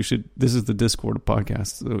like, this is the Discord of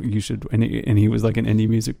podcasts, so you should, and he was like an indie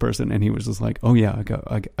music person, and he was just like, oh yeah,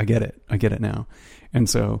 I get it now. And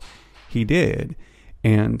so he did.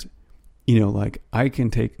 And, like I can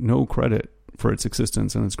take no credit for its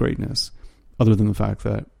existence and its greatness other than the fact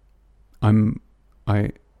that I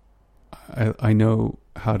know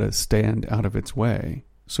how to stand out of its way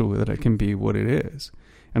so that it can be what it is.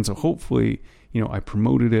 And so hopefully, I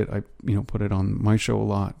promoted it. I, put it on my show a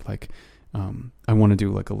lot. Like, I want to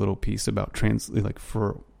do like a little piece about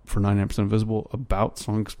for 99% Invisible about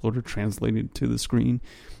Song Exploder translated to the screen,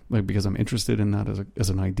 like, because I'm interested in that as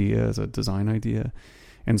an idea, as a design idea.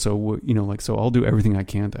 And so, so I'll do everything I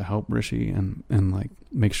can to help Rishi and like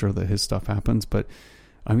make sure that his stuff happens. But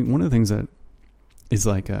I mean, one of the things that is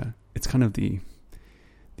like, it's kind of the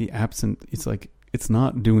absent, it's like, it's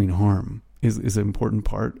not doing harm is an important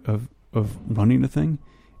part of running a thing.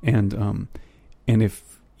 And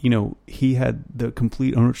if, he had the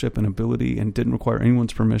complete ownership and ability and didn't require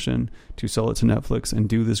anyone's permission to sell it to Netflix and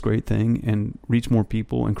do this great thing and reach more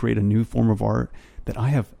people and create a new form of art that I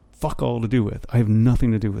have fuck all to do with. I have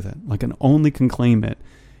nothing to do with it. Like, I only can claim it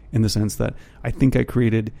in the sense that I think I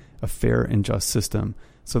created a fair and just system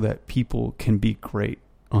so that people can be great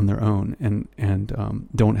on their own and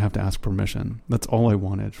don't have to ask permission. That's all I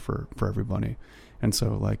wanted for everybody. And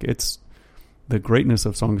so, like, it's the greatness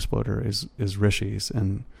of Song Exploder is Rishi's,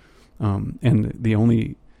 and the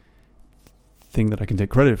only thing that I can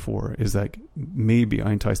take credit for is that maybe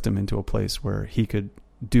I enticed him into a place where he could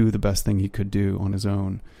do the best thing he could do on his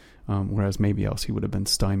own, whereas maybe else he would have been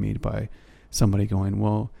stymied by somebody going,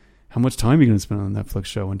 well, how much time are you going to spend on the Netflix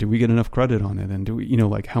show? And do we get enough credit on it? And do we,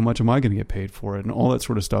 like, how much am I going to get paid for it? And all that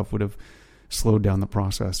sort of stuff would have slowed down the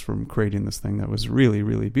process from creating this thing that was really,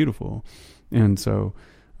 really beautiful. And so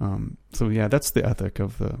yeah, that's the ethic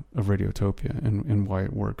of Radiotopia and why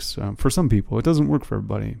it works. For some people, it doesn't work for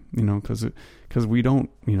everybody, because we don't,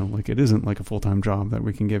 like, it isn't like a full-time job that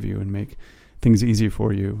we can give you and make things easy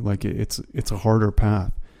for you. Like, it's a harder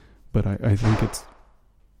path, but I think it's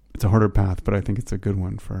a harder path, but I think it's a good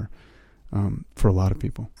one for a lot of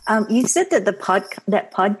people. You said that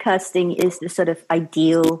that podcasting is the sort of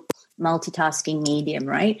ideal multitasking medium,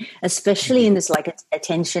 right? Especially in this like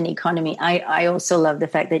attention economy. I also love the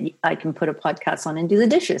fact that I can put a podcast on and do the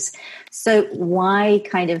dishes. So why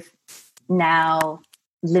kind of now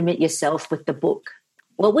limit yourself with the book?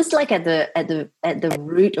 What was like at the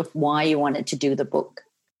root of why you wanted to do the book?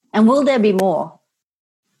 And will there be more?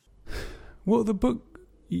 Well, the book,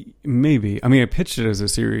 maybe. I mean, I pitched it as a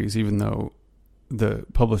series, even though the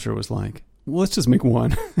publisher was like, well, let's just make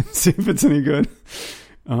one and see if it's any good.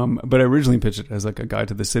 But I originally pitched it as like a guide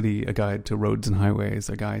to the city, a guide to roads and highways,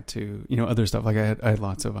 a guide to, other stuff. Like I had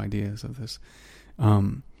lots of ideas of this.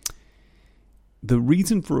 The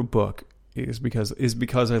reason for a book is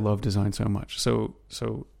because I love design so much. So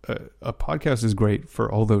a podcast is great for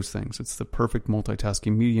all those things. It's the perfect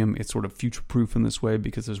multitasking medium. It's sort of future-proof in this way,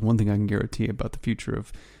 because there's one thing I can guarantee about the future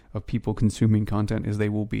of people consuming content is they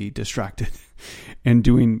will be distracted and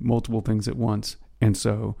doing multiple things at once. And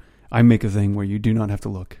so I make a thing where you do not have to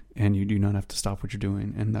look and you do not have to stop what you're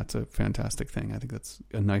doing. And that's a fantastic thing. I think that's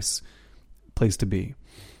a nice place to be.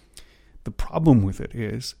 The problem with it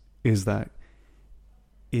is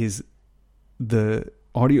the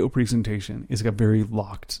audio presentation is a very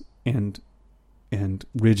locked and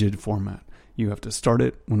rigid format. You have to start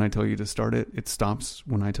it when I tell you to start it. It stops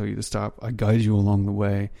when I tell you to stop. I guide you along the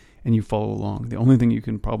way, and you follow along. The only thing you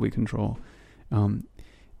can probably control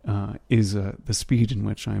is the speed in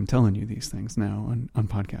which I'm telling you these things now on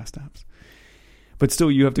podcast apps. But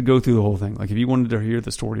still, you have to go through the whole thing. Like if you wanted to hear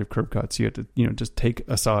the story of Curb Cuts, you have to, just take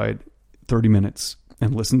aside 30 minutes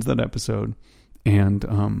and listen to that episode.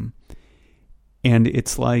 And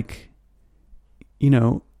it's like,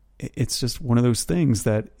 it's just one of those things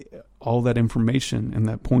that all that information and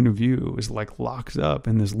that point of view is like locked up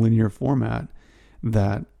in this linear format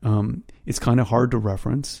that it's kind of hard to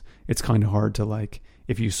reference. It's kind of hard to, like,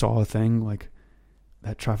 if you saw a thing like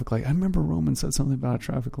that traffic light. I remember Roman said something about a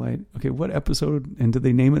traffic light. Okay, what episode? And did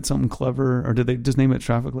they name it something clever, or did they just name it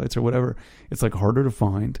traffic lights or whatever? It's like harder to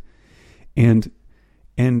find. And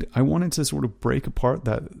I wanted to sort of break apart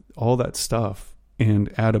all that stuff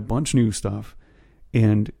and add a bunch of new stuff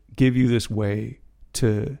and give you this way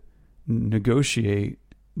to negotiate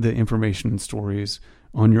the information and stories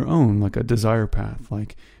on your own, like a desire path.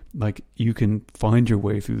 Like you can find your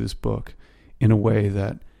way through this book in a way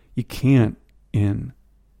that you can't in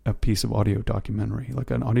a piece of audio documentary.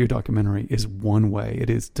 Like an audio documentary is one way. It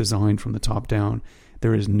is designed from the top down.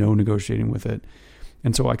 There is no negotiating with it.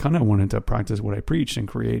 And so I kind of wanted to practice what I preached and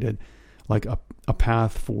created like a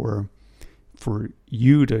path for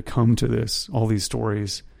you to come to all these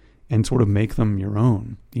stories and sort of make them your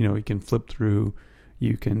own. You can flip through,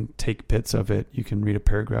 you can take bits of it, you can read a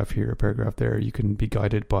paragraph here, a paragraph there, you can be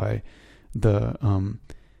guided by the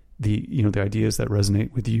ideas that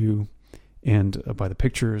resonate with you and by the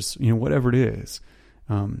pictures, whatever it is.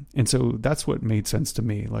 And so that's what made sense to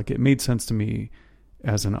me. Like it made sense to me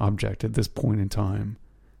as an object at this point in time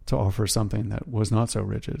to offer something that was not so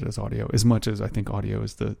rigid as audio, as much as I think audio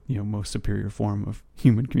is the most superior form of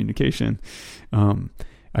human communication.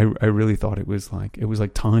 I really thought it was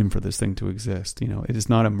like time for this thing to exist. It is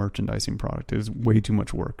not a merchandising product. It is way too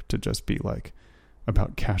much work to just be like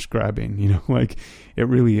about cash grabbing, like it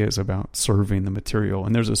really is about serving the material.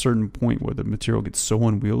 And there's a certain point where the material gets so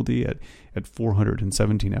unwieldy at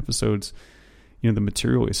 417 episodes. The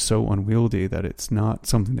material is so unwieldy that it's not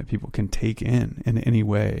something that people can take in any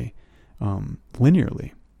way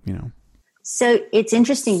linearly, So it's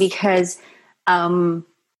interesting because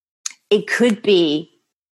it could be,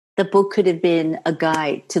 the book could have been a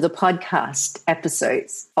guide to the podcast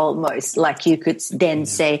episodes almost. Like you could then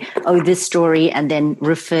say, oh, this story, and then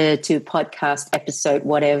refer to podcast episode,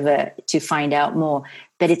 whatever, to find out more.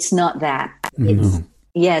 But it's not that. No.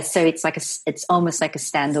 Yeah, so it's almost like a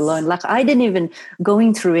standalone. Like I didn't even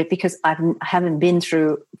going through it because I haven't been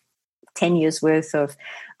through 10 years worth of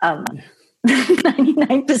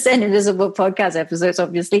 99% invisible podcast episodes,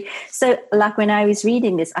 obviously. So like when I was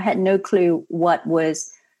reading this, I had no clue what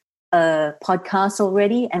was a podcast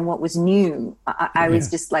already and what was new. I was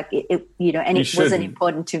just like, and it wasn't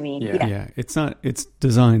important to me. Yeah. It's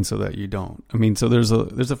designed so that you don't. I mean, so there's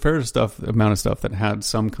a fair amount of stuff that had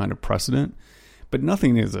some kind of precedent, but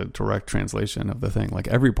nothing is a direct translation of the thing. Like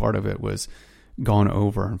every part of it was gone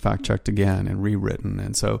over and fact checked again and rewritten.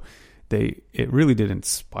 And so it really did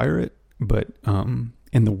inspire it, but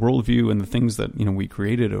in the worldview and the things that, we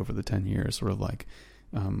created over the 10 years sort of like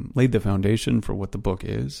laid the foundation for what the book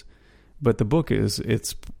is. But the book it's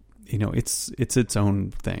its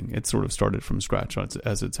own thing. It sort of started from scratch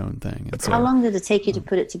as its own thing. And how long did it take you to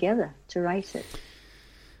put it together, to write it?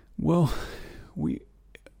 Well, we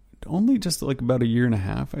only just like about a year and a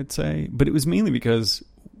half, I'd say. But it was mainly because,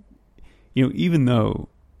 even though,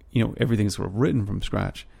 everything's sort of written from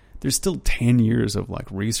scratch, there's still 10 years of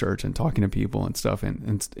like research and talking to people and stuff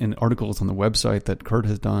and articles on the website that Kurt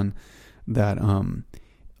has done that,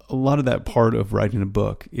 a lot of that part of writing a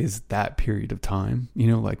book is that period of time,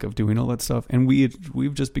 like of doing all that stuff. And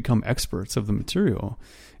we've just become experts of the material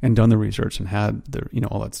and done the research and had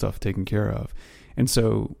all that stuff taken care of. And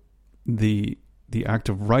so the act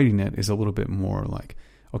of writing it is a little bit more like,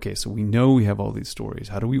 okay, so we know we have all these stories.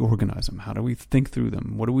 How do we organize them? How do we think through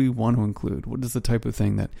them? What do we want to include? What is the type of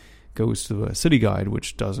thing that goes to a city guide,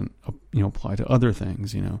 which doesn't, apply to other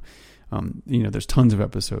things, there's tons of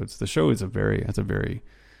episodes. The show has a very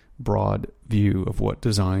broad view of what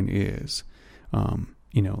design is.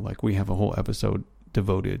 Like we have a whole episode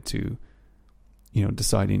devoted to,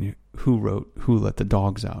 deciding who let the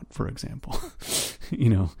dogs out, for example.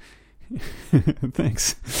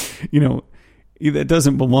 Thanks. That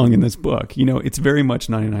doesn't belong in this book. It's very much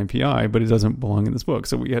 99 PI, but it doesn't belong in this book.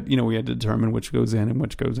 So we had to determine which goes in and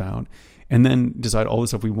which goes out, and then decide all the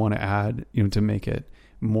stuff we want to add, to make it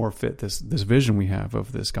more fit this vision we have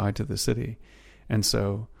of this guide to the city. And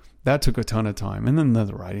so that took a ton of time. And then the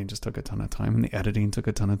writing just took a ton of time, and the editing took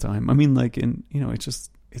a ton of time. I mean, like, it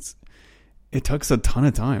takes a ton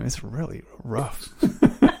of time. It's really rough.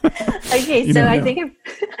 Okay, so I think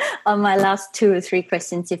on my last 2 or 3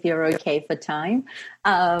 questions, if you're okay for time.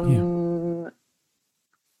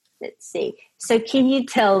 Let's see. So can you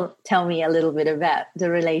tell me a little bit about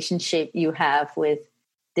the relationship you have with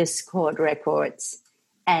Discord Records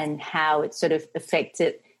and how it sort of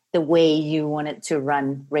affected the way you wanted to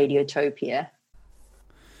run Radiotopia?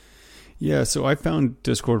 Yeah, so I found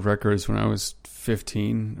Discord Records when I was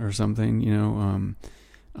 15 or something.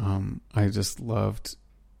 I just loved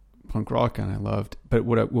punk rock, and but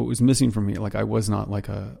what was missing for me, like, I was not like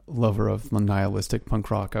a lover of nihilistic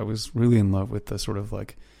punk rock. I was really in love with the sort of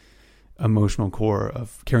like emotional core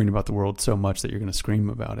of caring about the world so much that you're going to scream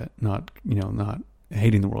about it, not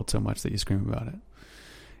hating the world so much that you scream about it.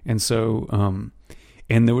 And so,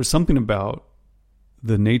 and there was something about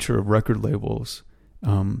the nature of record labels,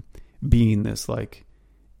 being this like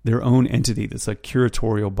their own entity, this like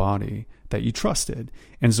curatorial body that you trusted.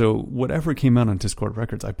 And so whatever came out on Discord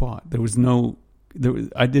Records, I bought.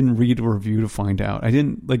 I didn't read a review to find out.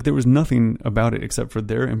 There was nothing about it except for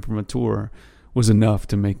their imprimatur was enough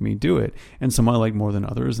to make me do it. And some I like more than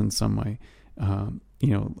others, and some I,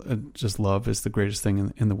 just love is the greatest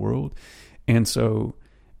thing in the world. And so,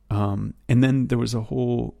 and then there was a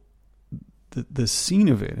whole, the scene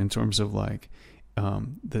of it in terms of like,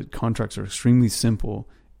 the contracts are extremely simple,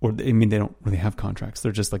 they don't really have contracts.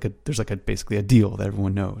 They're just like there's basically a deal that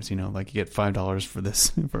everyone knows, like you get $5 for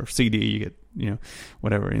this, for a CD, you get,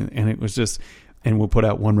 whatever. And it was just, and we'll put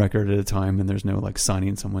out one record at a time, and there's no like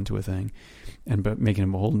signing someone to a thing but making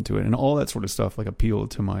them beholden to it, and all that sort of stuff like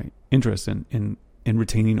appealed to my interest in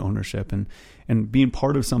retaining ownership and being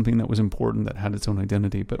part of something that was important, that had its own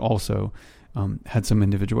identity, but also had some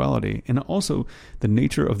individuality, and also the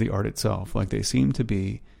nature of the art itself. Like they seem to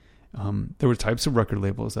be, there were types of record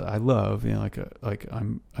labels that I love,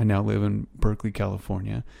 I now live in Berkeley,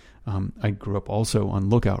 California. I grew up also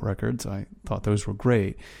on Lookout Records. I thought those were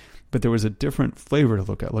great, but there was a different flavor to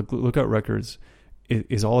Lookout. Like Lookout Records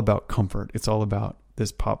is all about comfort. It's all about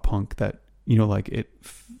this pop punk that,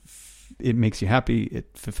 it makes you happy.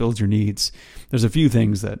 It fulfills your needs. There's a few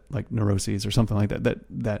things that like neuroses or something like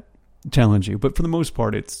that challenge you, but for the most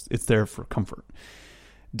part, it's there for comfort.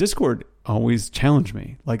 Discord always challenged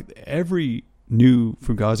me. Like every new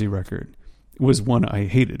Fugazi record was one I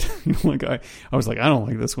hated. I was like, I don't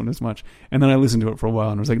like this one as much. And then I listened to it for a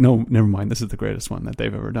while and I was like, no, never mind. This is the greatest one that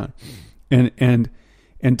they've ever done.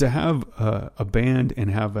 And to have a band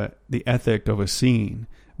and have the ethic of a scene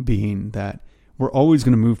being that we're always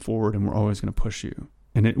going to move forward and we're always going to push you,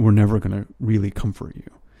 and we're never going to really comfort you.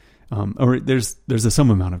 Or there's some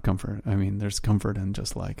amount of comfort. I mean, there's comfort and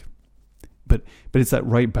just like, but it's that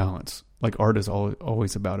right balance. Like art is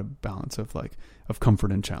always about a balance of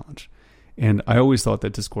comfort and challenge. And I always thought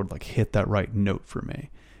that Discord like hit that right note for me.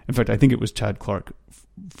 In fact, I think it was Chad Clark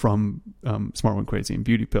from Smart One Crazy and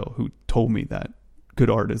Beauty Pill who told me that good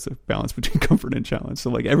art is a balance between comfort and challenge. So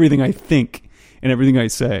like everything I think and everything I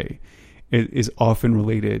say is often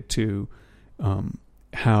related to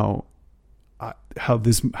how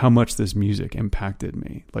much this music impacted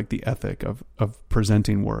me, like the ethic of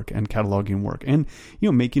presenting work and cataloging work, and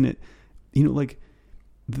making it, like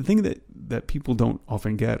the thing that people don't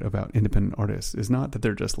often get about independent artists is not that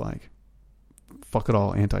they're just like fuck it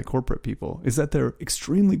all anti-corporate people, is that they're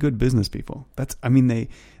extremely good business people.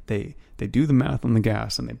 They do the math on the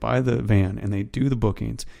gas, and they buy the van, and they do the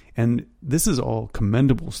bookings, and this is all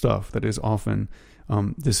commendable stuff that is often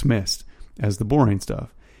dismissed as the boring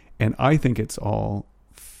stuff. And I think it's all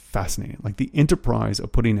fascinating. Like the enterprise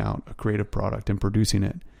of putting out a creative product and producing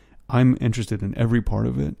it, I'm interested in every part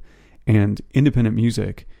of it. And independent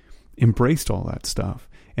music embraced all that stuff.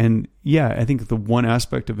 And yeah, I think the one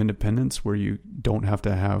aspect of independence where you don't have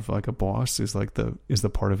to have like a boss is the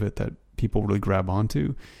part of it that people really grab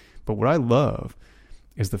onto. But what I love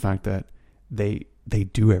is the fact that they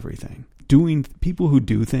do everything. People who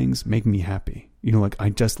do things make me happy. I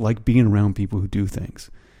just like being around people who do things.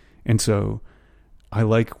 And so I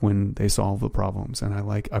like when they solve the problems, and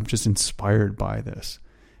I'm just inspired by this.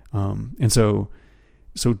 And so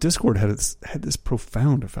Discord had this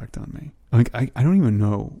profound effect on me. Like I don't even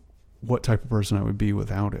know what type of person I would be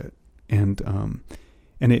without it. And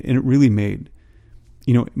it really made,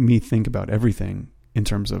 me think about everything in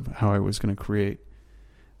terms of how I was going to create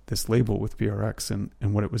this label with PRX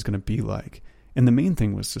and what it was going to be like. And the main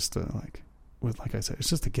thing was just to like I said, it's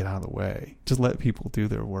just to get out of the way. Just let people do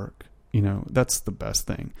their work. That's the best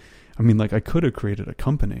thing. I mean, like I could have created a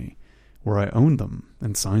company where I owned them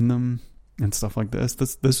and signed them, and stuff like this.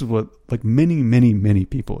 This is what like many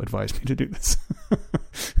people advised me to do this.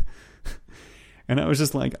 And I was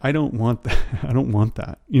just like, I don't want that. I don't want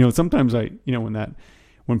that. Sometimes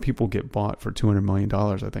when people get bought for $200 million,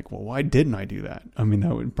 I think, well, why didn't I do that? I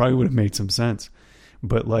mean, probably would have made some sense,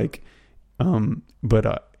 but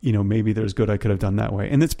maybe there's good I could have done that way.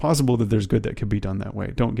 And it's possible that there's good that could be done that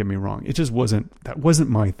way. Don't get me wrong. It just that wasn't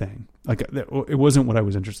my thing. Like it wasn't what I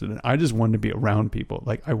was interested in. I just wanted to be around people.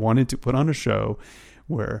 Like I wanted to put on a show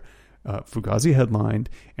where Fugazi headlined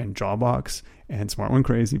and Jawbox and Smart One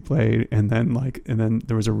Crazy played, and then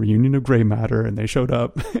there was a reunion of Gray Matter and they showed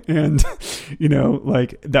up, and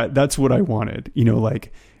that's what I wanted.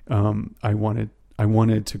 I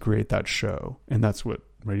wanted to create that show, and that's what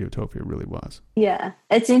Radiotopia really was. Yeah,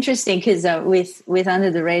 it's interesting because with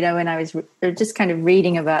Under the Radar, when I was just kind of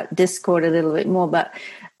reading about Discord a little bit more, but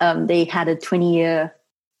they had a 20-year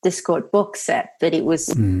Discord box set, but it was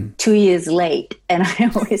 2 years late. And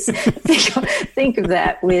I always think of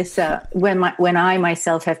that with when I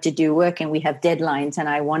myself have to do work and we have deadlines, and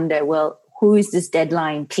I wonder, well, who is this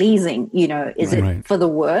deadline pleasing? Is it for the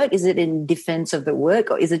work? Is it in defense of the work?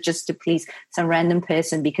 Or is it just to please some random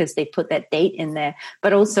person because they put that date in there?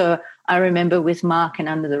 But also, I remember with Mark and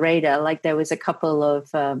Under the Radar, like there was a couple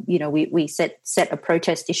of, we set a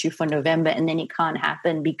protest issue for November, and then it can't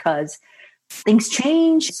happen because things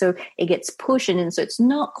change. So it gets pushed. And so it's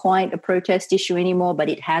not quite a protest issue anymore, but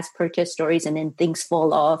it has protest stories, and then things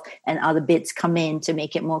fall off and other bits come in to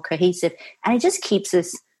make it more cohesive. And it just keeps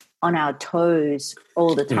us on our toes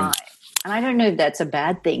all the time. And I don't know if that's a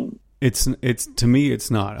bad thing. It's to me,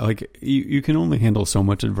 it's not. Like you can only handle so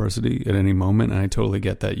much adversity at any moment. And I totally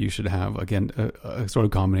get that you should have, again, a sort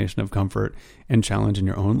of combination of comfort and challenge in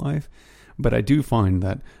your own life. But I do find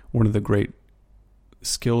that one of the great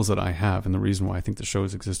skills that I have, and the reason why I think the show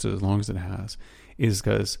has existed as long as it has, is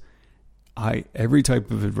because every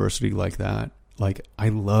type of adversity like that, like I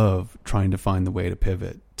love trying to find the way to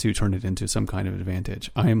pivot to turn it into some kind of advantage.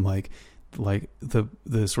 I am like the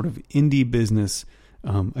sort of indie business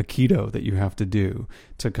aikido that you have to do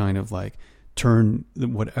to kind of like turn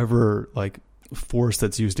whatever like force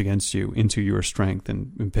that's used against you into your strength,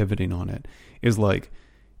 and pivoting on it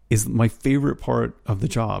is my favorite part of the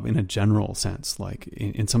job in a general sense. Like,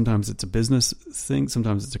 and sometimes it's a business thing,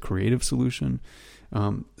 sometimes it's a creative solution.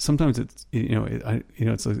 Sometimes it's,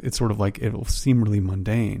 it's sort of like, it'll seem really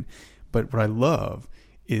mundane, but what I love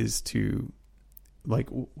is to like,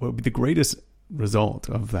 what would be the greatest result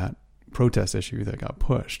of that protest issue that got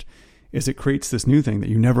pushed is it creates this new thing that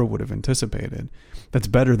you never would have anticipated. That's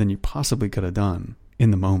better than you possibly could have done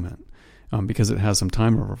in the moment. Because it has some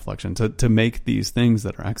time of reflection to make these things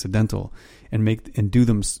that are accidental and do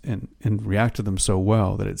them and react to them so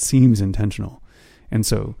well that it seems intentional. And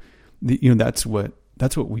so, that's what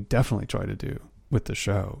we definitely try to do with the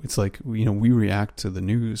show. It's like, we react to the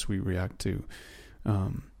news, we react to,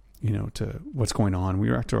 to what's going on. We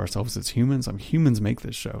react to ourselves as humans. Humans make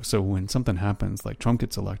this show. So when something happens, like Trump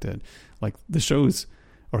gets elected, like the shows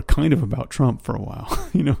are kind of about Trump for a while.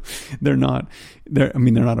 They're not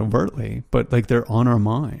overtly, but like they're on our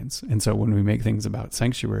minds. And so when we make things about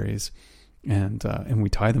sanctuaries and we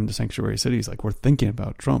tie them to sanctuary cities, like we're thinking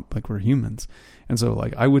about Trump, like we're humans. And so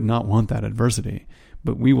like, I would not want that adversity,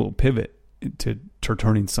 but we will pivot to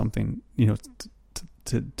turning something,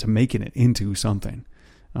 to making it into something.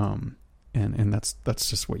 And that's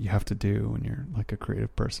just what you have to do when you're like a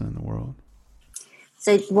creative person in the world.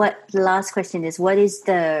 So the last question is, what is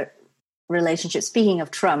the relationship, speaking of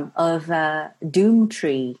Trump, of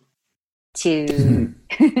Doomtree to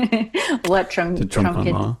what Trump con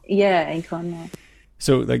can... law? Yeah, and con law.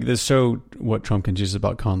 So like this show, What Trump Can Choose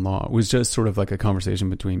About Con Law, was just sort of like a conversation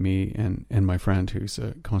between me and my friend who's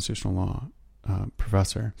a constitutional law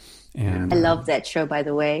professor. And I love that show, by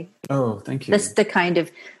the way. Oh, thank you. That's the kind of,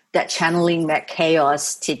 that channeling that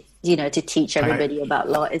chaos to teach everybody about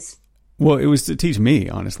law is... Well, it was to teach me,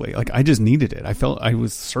 honestly. Like, I just needed it. I felt I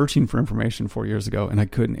was searching for information 4 years ago, and I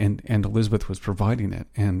couldn't. And Elizabeth was providing it,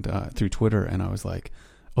 and through Twitter, and I was like,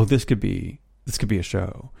 "Oh, this could be a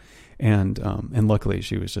show." And luckily,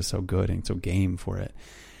 she was just so good and so game for it.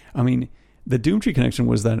 I mean, the Doomtree connection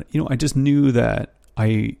was that I just knew that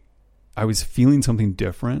I was feeling something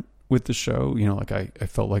different with the show. Like I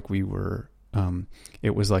felt like we were.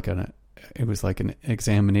 It was like an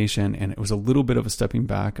examination, and it was a little bit of a stepping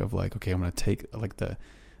back of like, okay, I'm going to take like the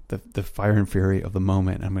fire and fury of the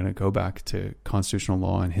moment. I'm going to go back to constitutional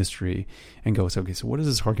law and history and go, so what does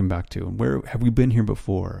this harken back to? And where have we been here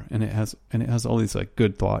before? And it has all these like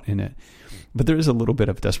good thought in it, but there is a little bit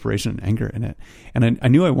of desperation and anger in it. And I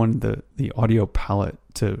knew I wanted the audio palette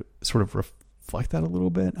to sort of like that a little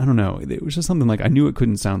bit. I don't know. It was just something like I knew it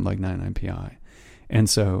couldn't sound like 99 PI. And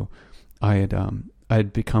so I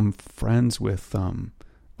had become friends with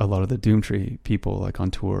a lot of the Doomtree people like on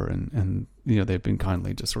tour, and you know, they've been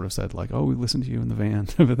kindly just sort of said like, oh, we listened to you in the van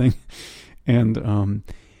type of thing.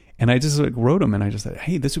 And I just like wrote them, and I just said,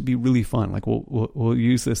 hey, this would be really fun. Like we'll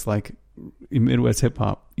use this like Midwest hip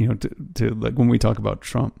hop, you know, to like when we talk about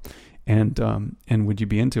Trump, and would you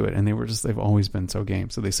be into it? And they've always been so game.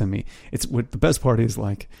 So they send me, it's what the best part is,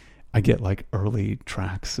 like I get like early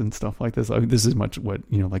tracks and stuff like this. I mean, this is much what,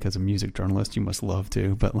 you know, like as a music journalist, you must love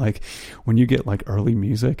to, but like when you get like early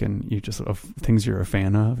music and you just things you're a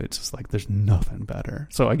fan of, it's just like, there's nothing better.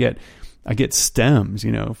 So I get stems,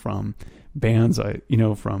 you know, from bands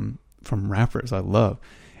from rappers I love.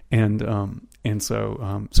 And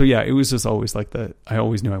so yeah, it was just always like I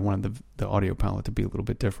always knew I wanted the audio palette to be a little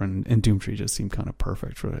bit different, and Doomtree just seemed kind of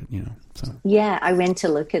perfect for it, you know. So yeah, I went to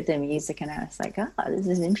look at the music and I was like, oh, this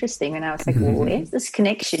is interesting. And I was like, well, where's this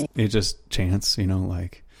connection? It just chance, you know,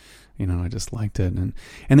 like, you know, I just liked it, and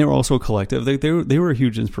they were also a collective. They were a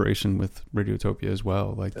huge inspiration with Radiotopia as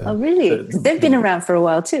well. Like oh, really? They've been around for a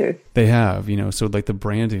while too. They have, you know. So like the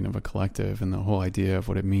branding of a collective and the whole idea of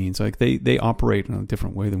what it means. Like they operate in a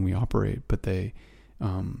different way than we operate, but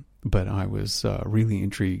but I was really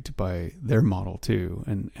intrigued by their model too,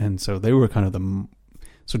 and so they were kind of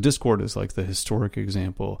so Discord is like the historic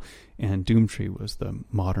example, and Doomtree was the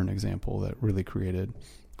modern example that really created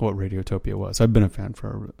what Radiotopia was. I've been a fan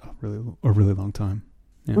for a really long time.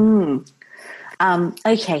 Yeah.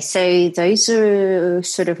 Okay, so those are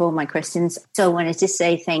sort of all my questions. So I wanted to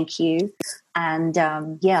say thank you, and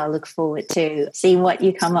I look forward to seeing what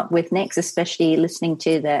you come up with next, especially listening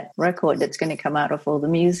to that record that's going to come out of all the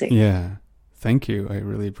music. Yeah, thank you. I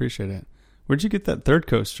really appreciate it. Where'd you get that Third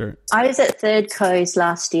Coast shirt? I was at Third Coast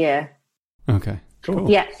last year. Okay.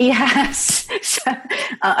 Cool. Yeah, yes. So,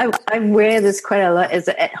 I wear this quite a lot as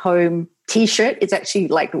an at-home T-shirt. It's actually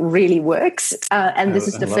like really works, and this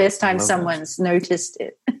is the first time someone's noticed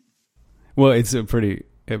it. Well, it's a pretty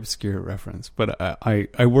obscure reference, but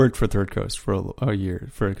I worked for Third Coast for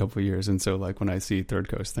a couple of years, and so like when I see Third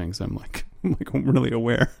Coast things, I'm really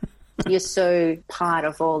aware. You're so part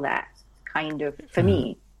of all that kind of for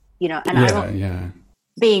me, you know, and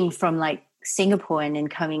being from like Singapore and then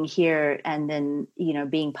coming here and then, you know,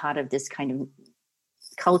 being part of this kind of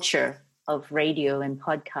culture of radio and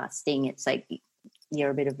podcasting, it's like you're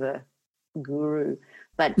a bit of a guru,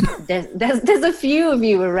 but there's a few of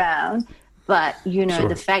you around, but you know,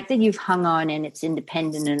 the fact that you've hung on and it's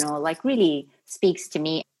independent and all, like, really speaks to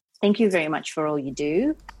me. Thank you very much for all you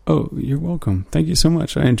do. Oh, you're welcome. Thank you so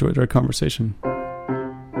much. I enjoyed our conversation.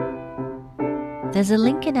 There's a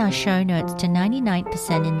link in our show notes to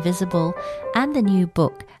 99% Invisible and the new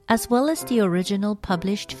book, as well as the original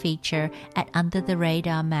published feature at Under the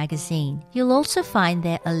Radar magazine. You'll also find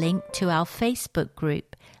there a link to our Facebook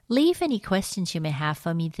group. Leave any questions you may have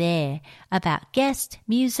for me there about guests,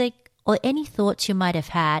 music, or any thoughts you might have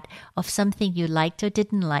had of something you liked or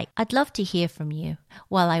didn't like. I'd love to hear from you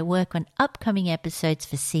while I work on upcoming episodes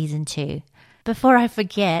for Season 2. Before I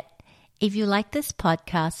forget, if you like this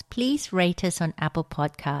podcast, please rate us on Apple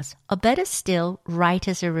Podcasts, or better still, write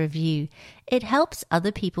us a review. It helps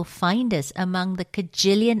other people find us among the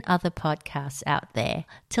cajillion other podcasts out there.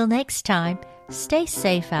 Till next time, stay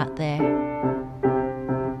safe out there.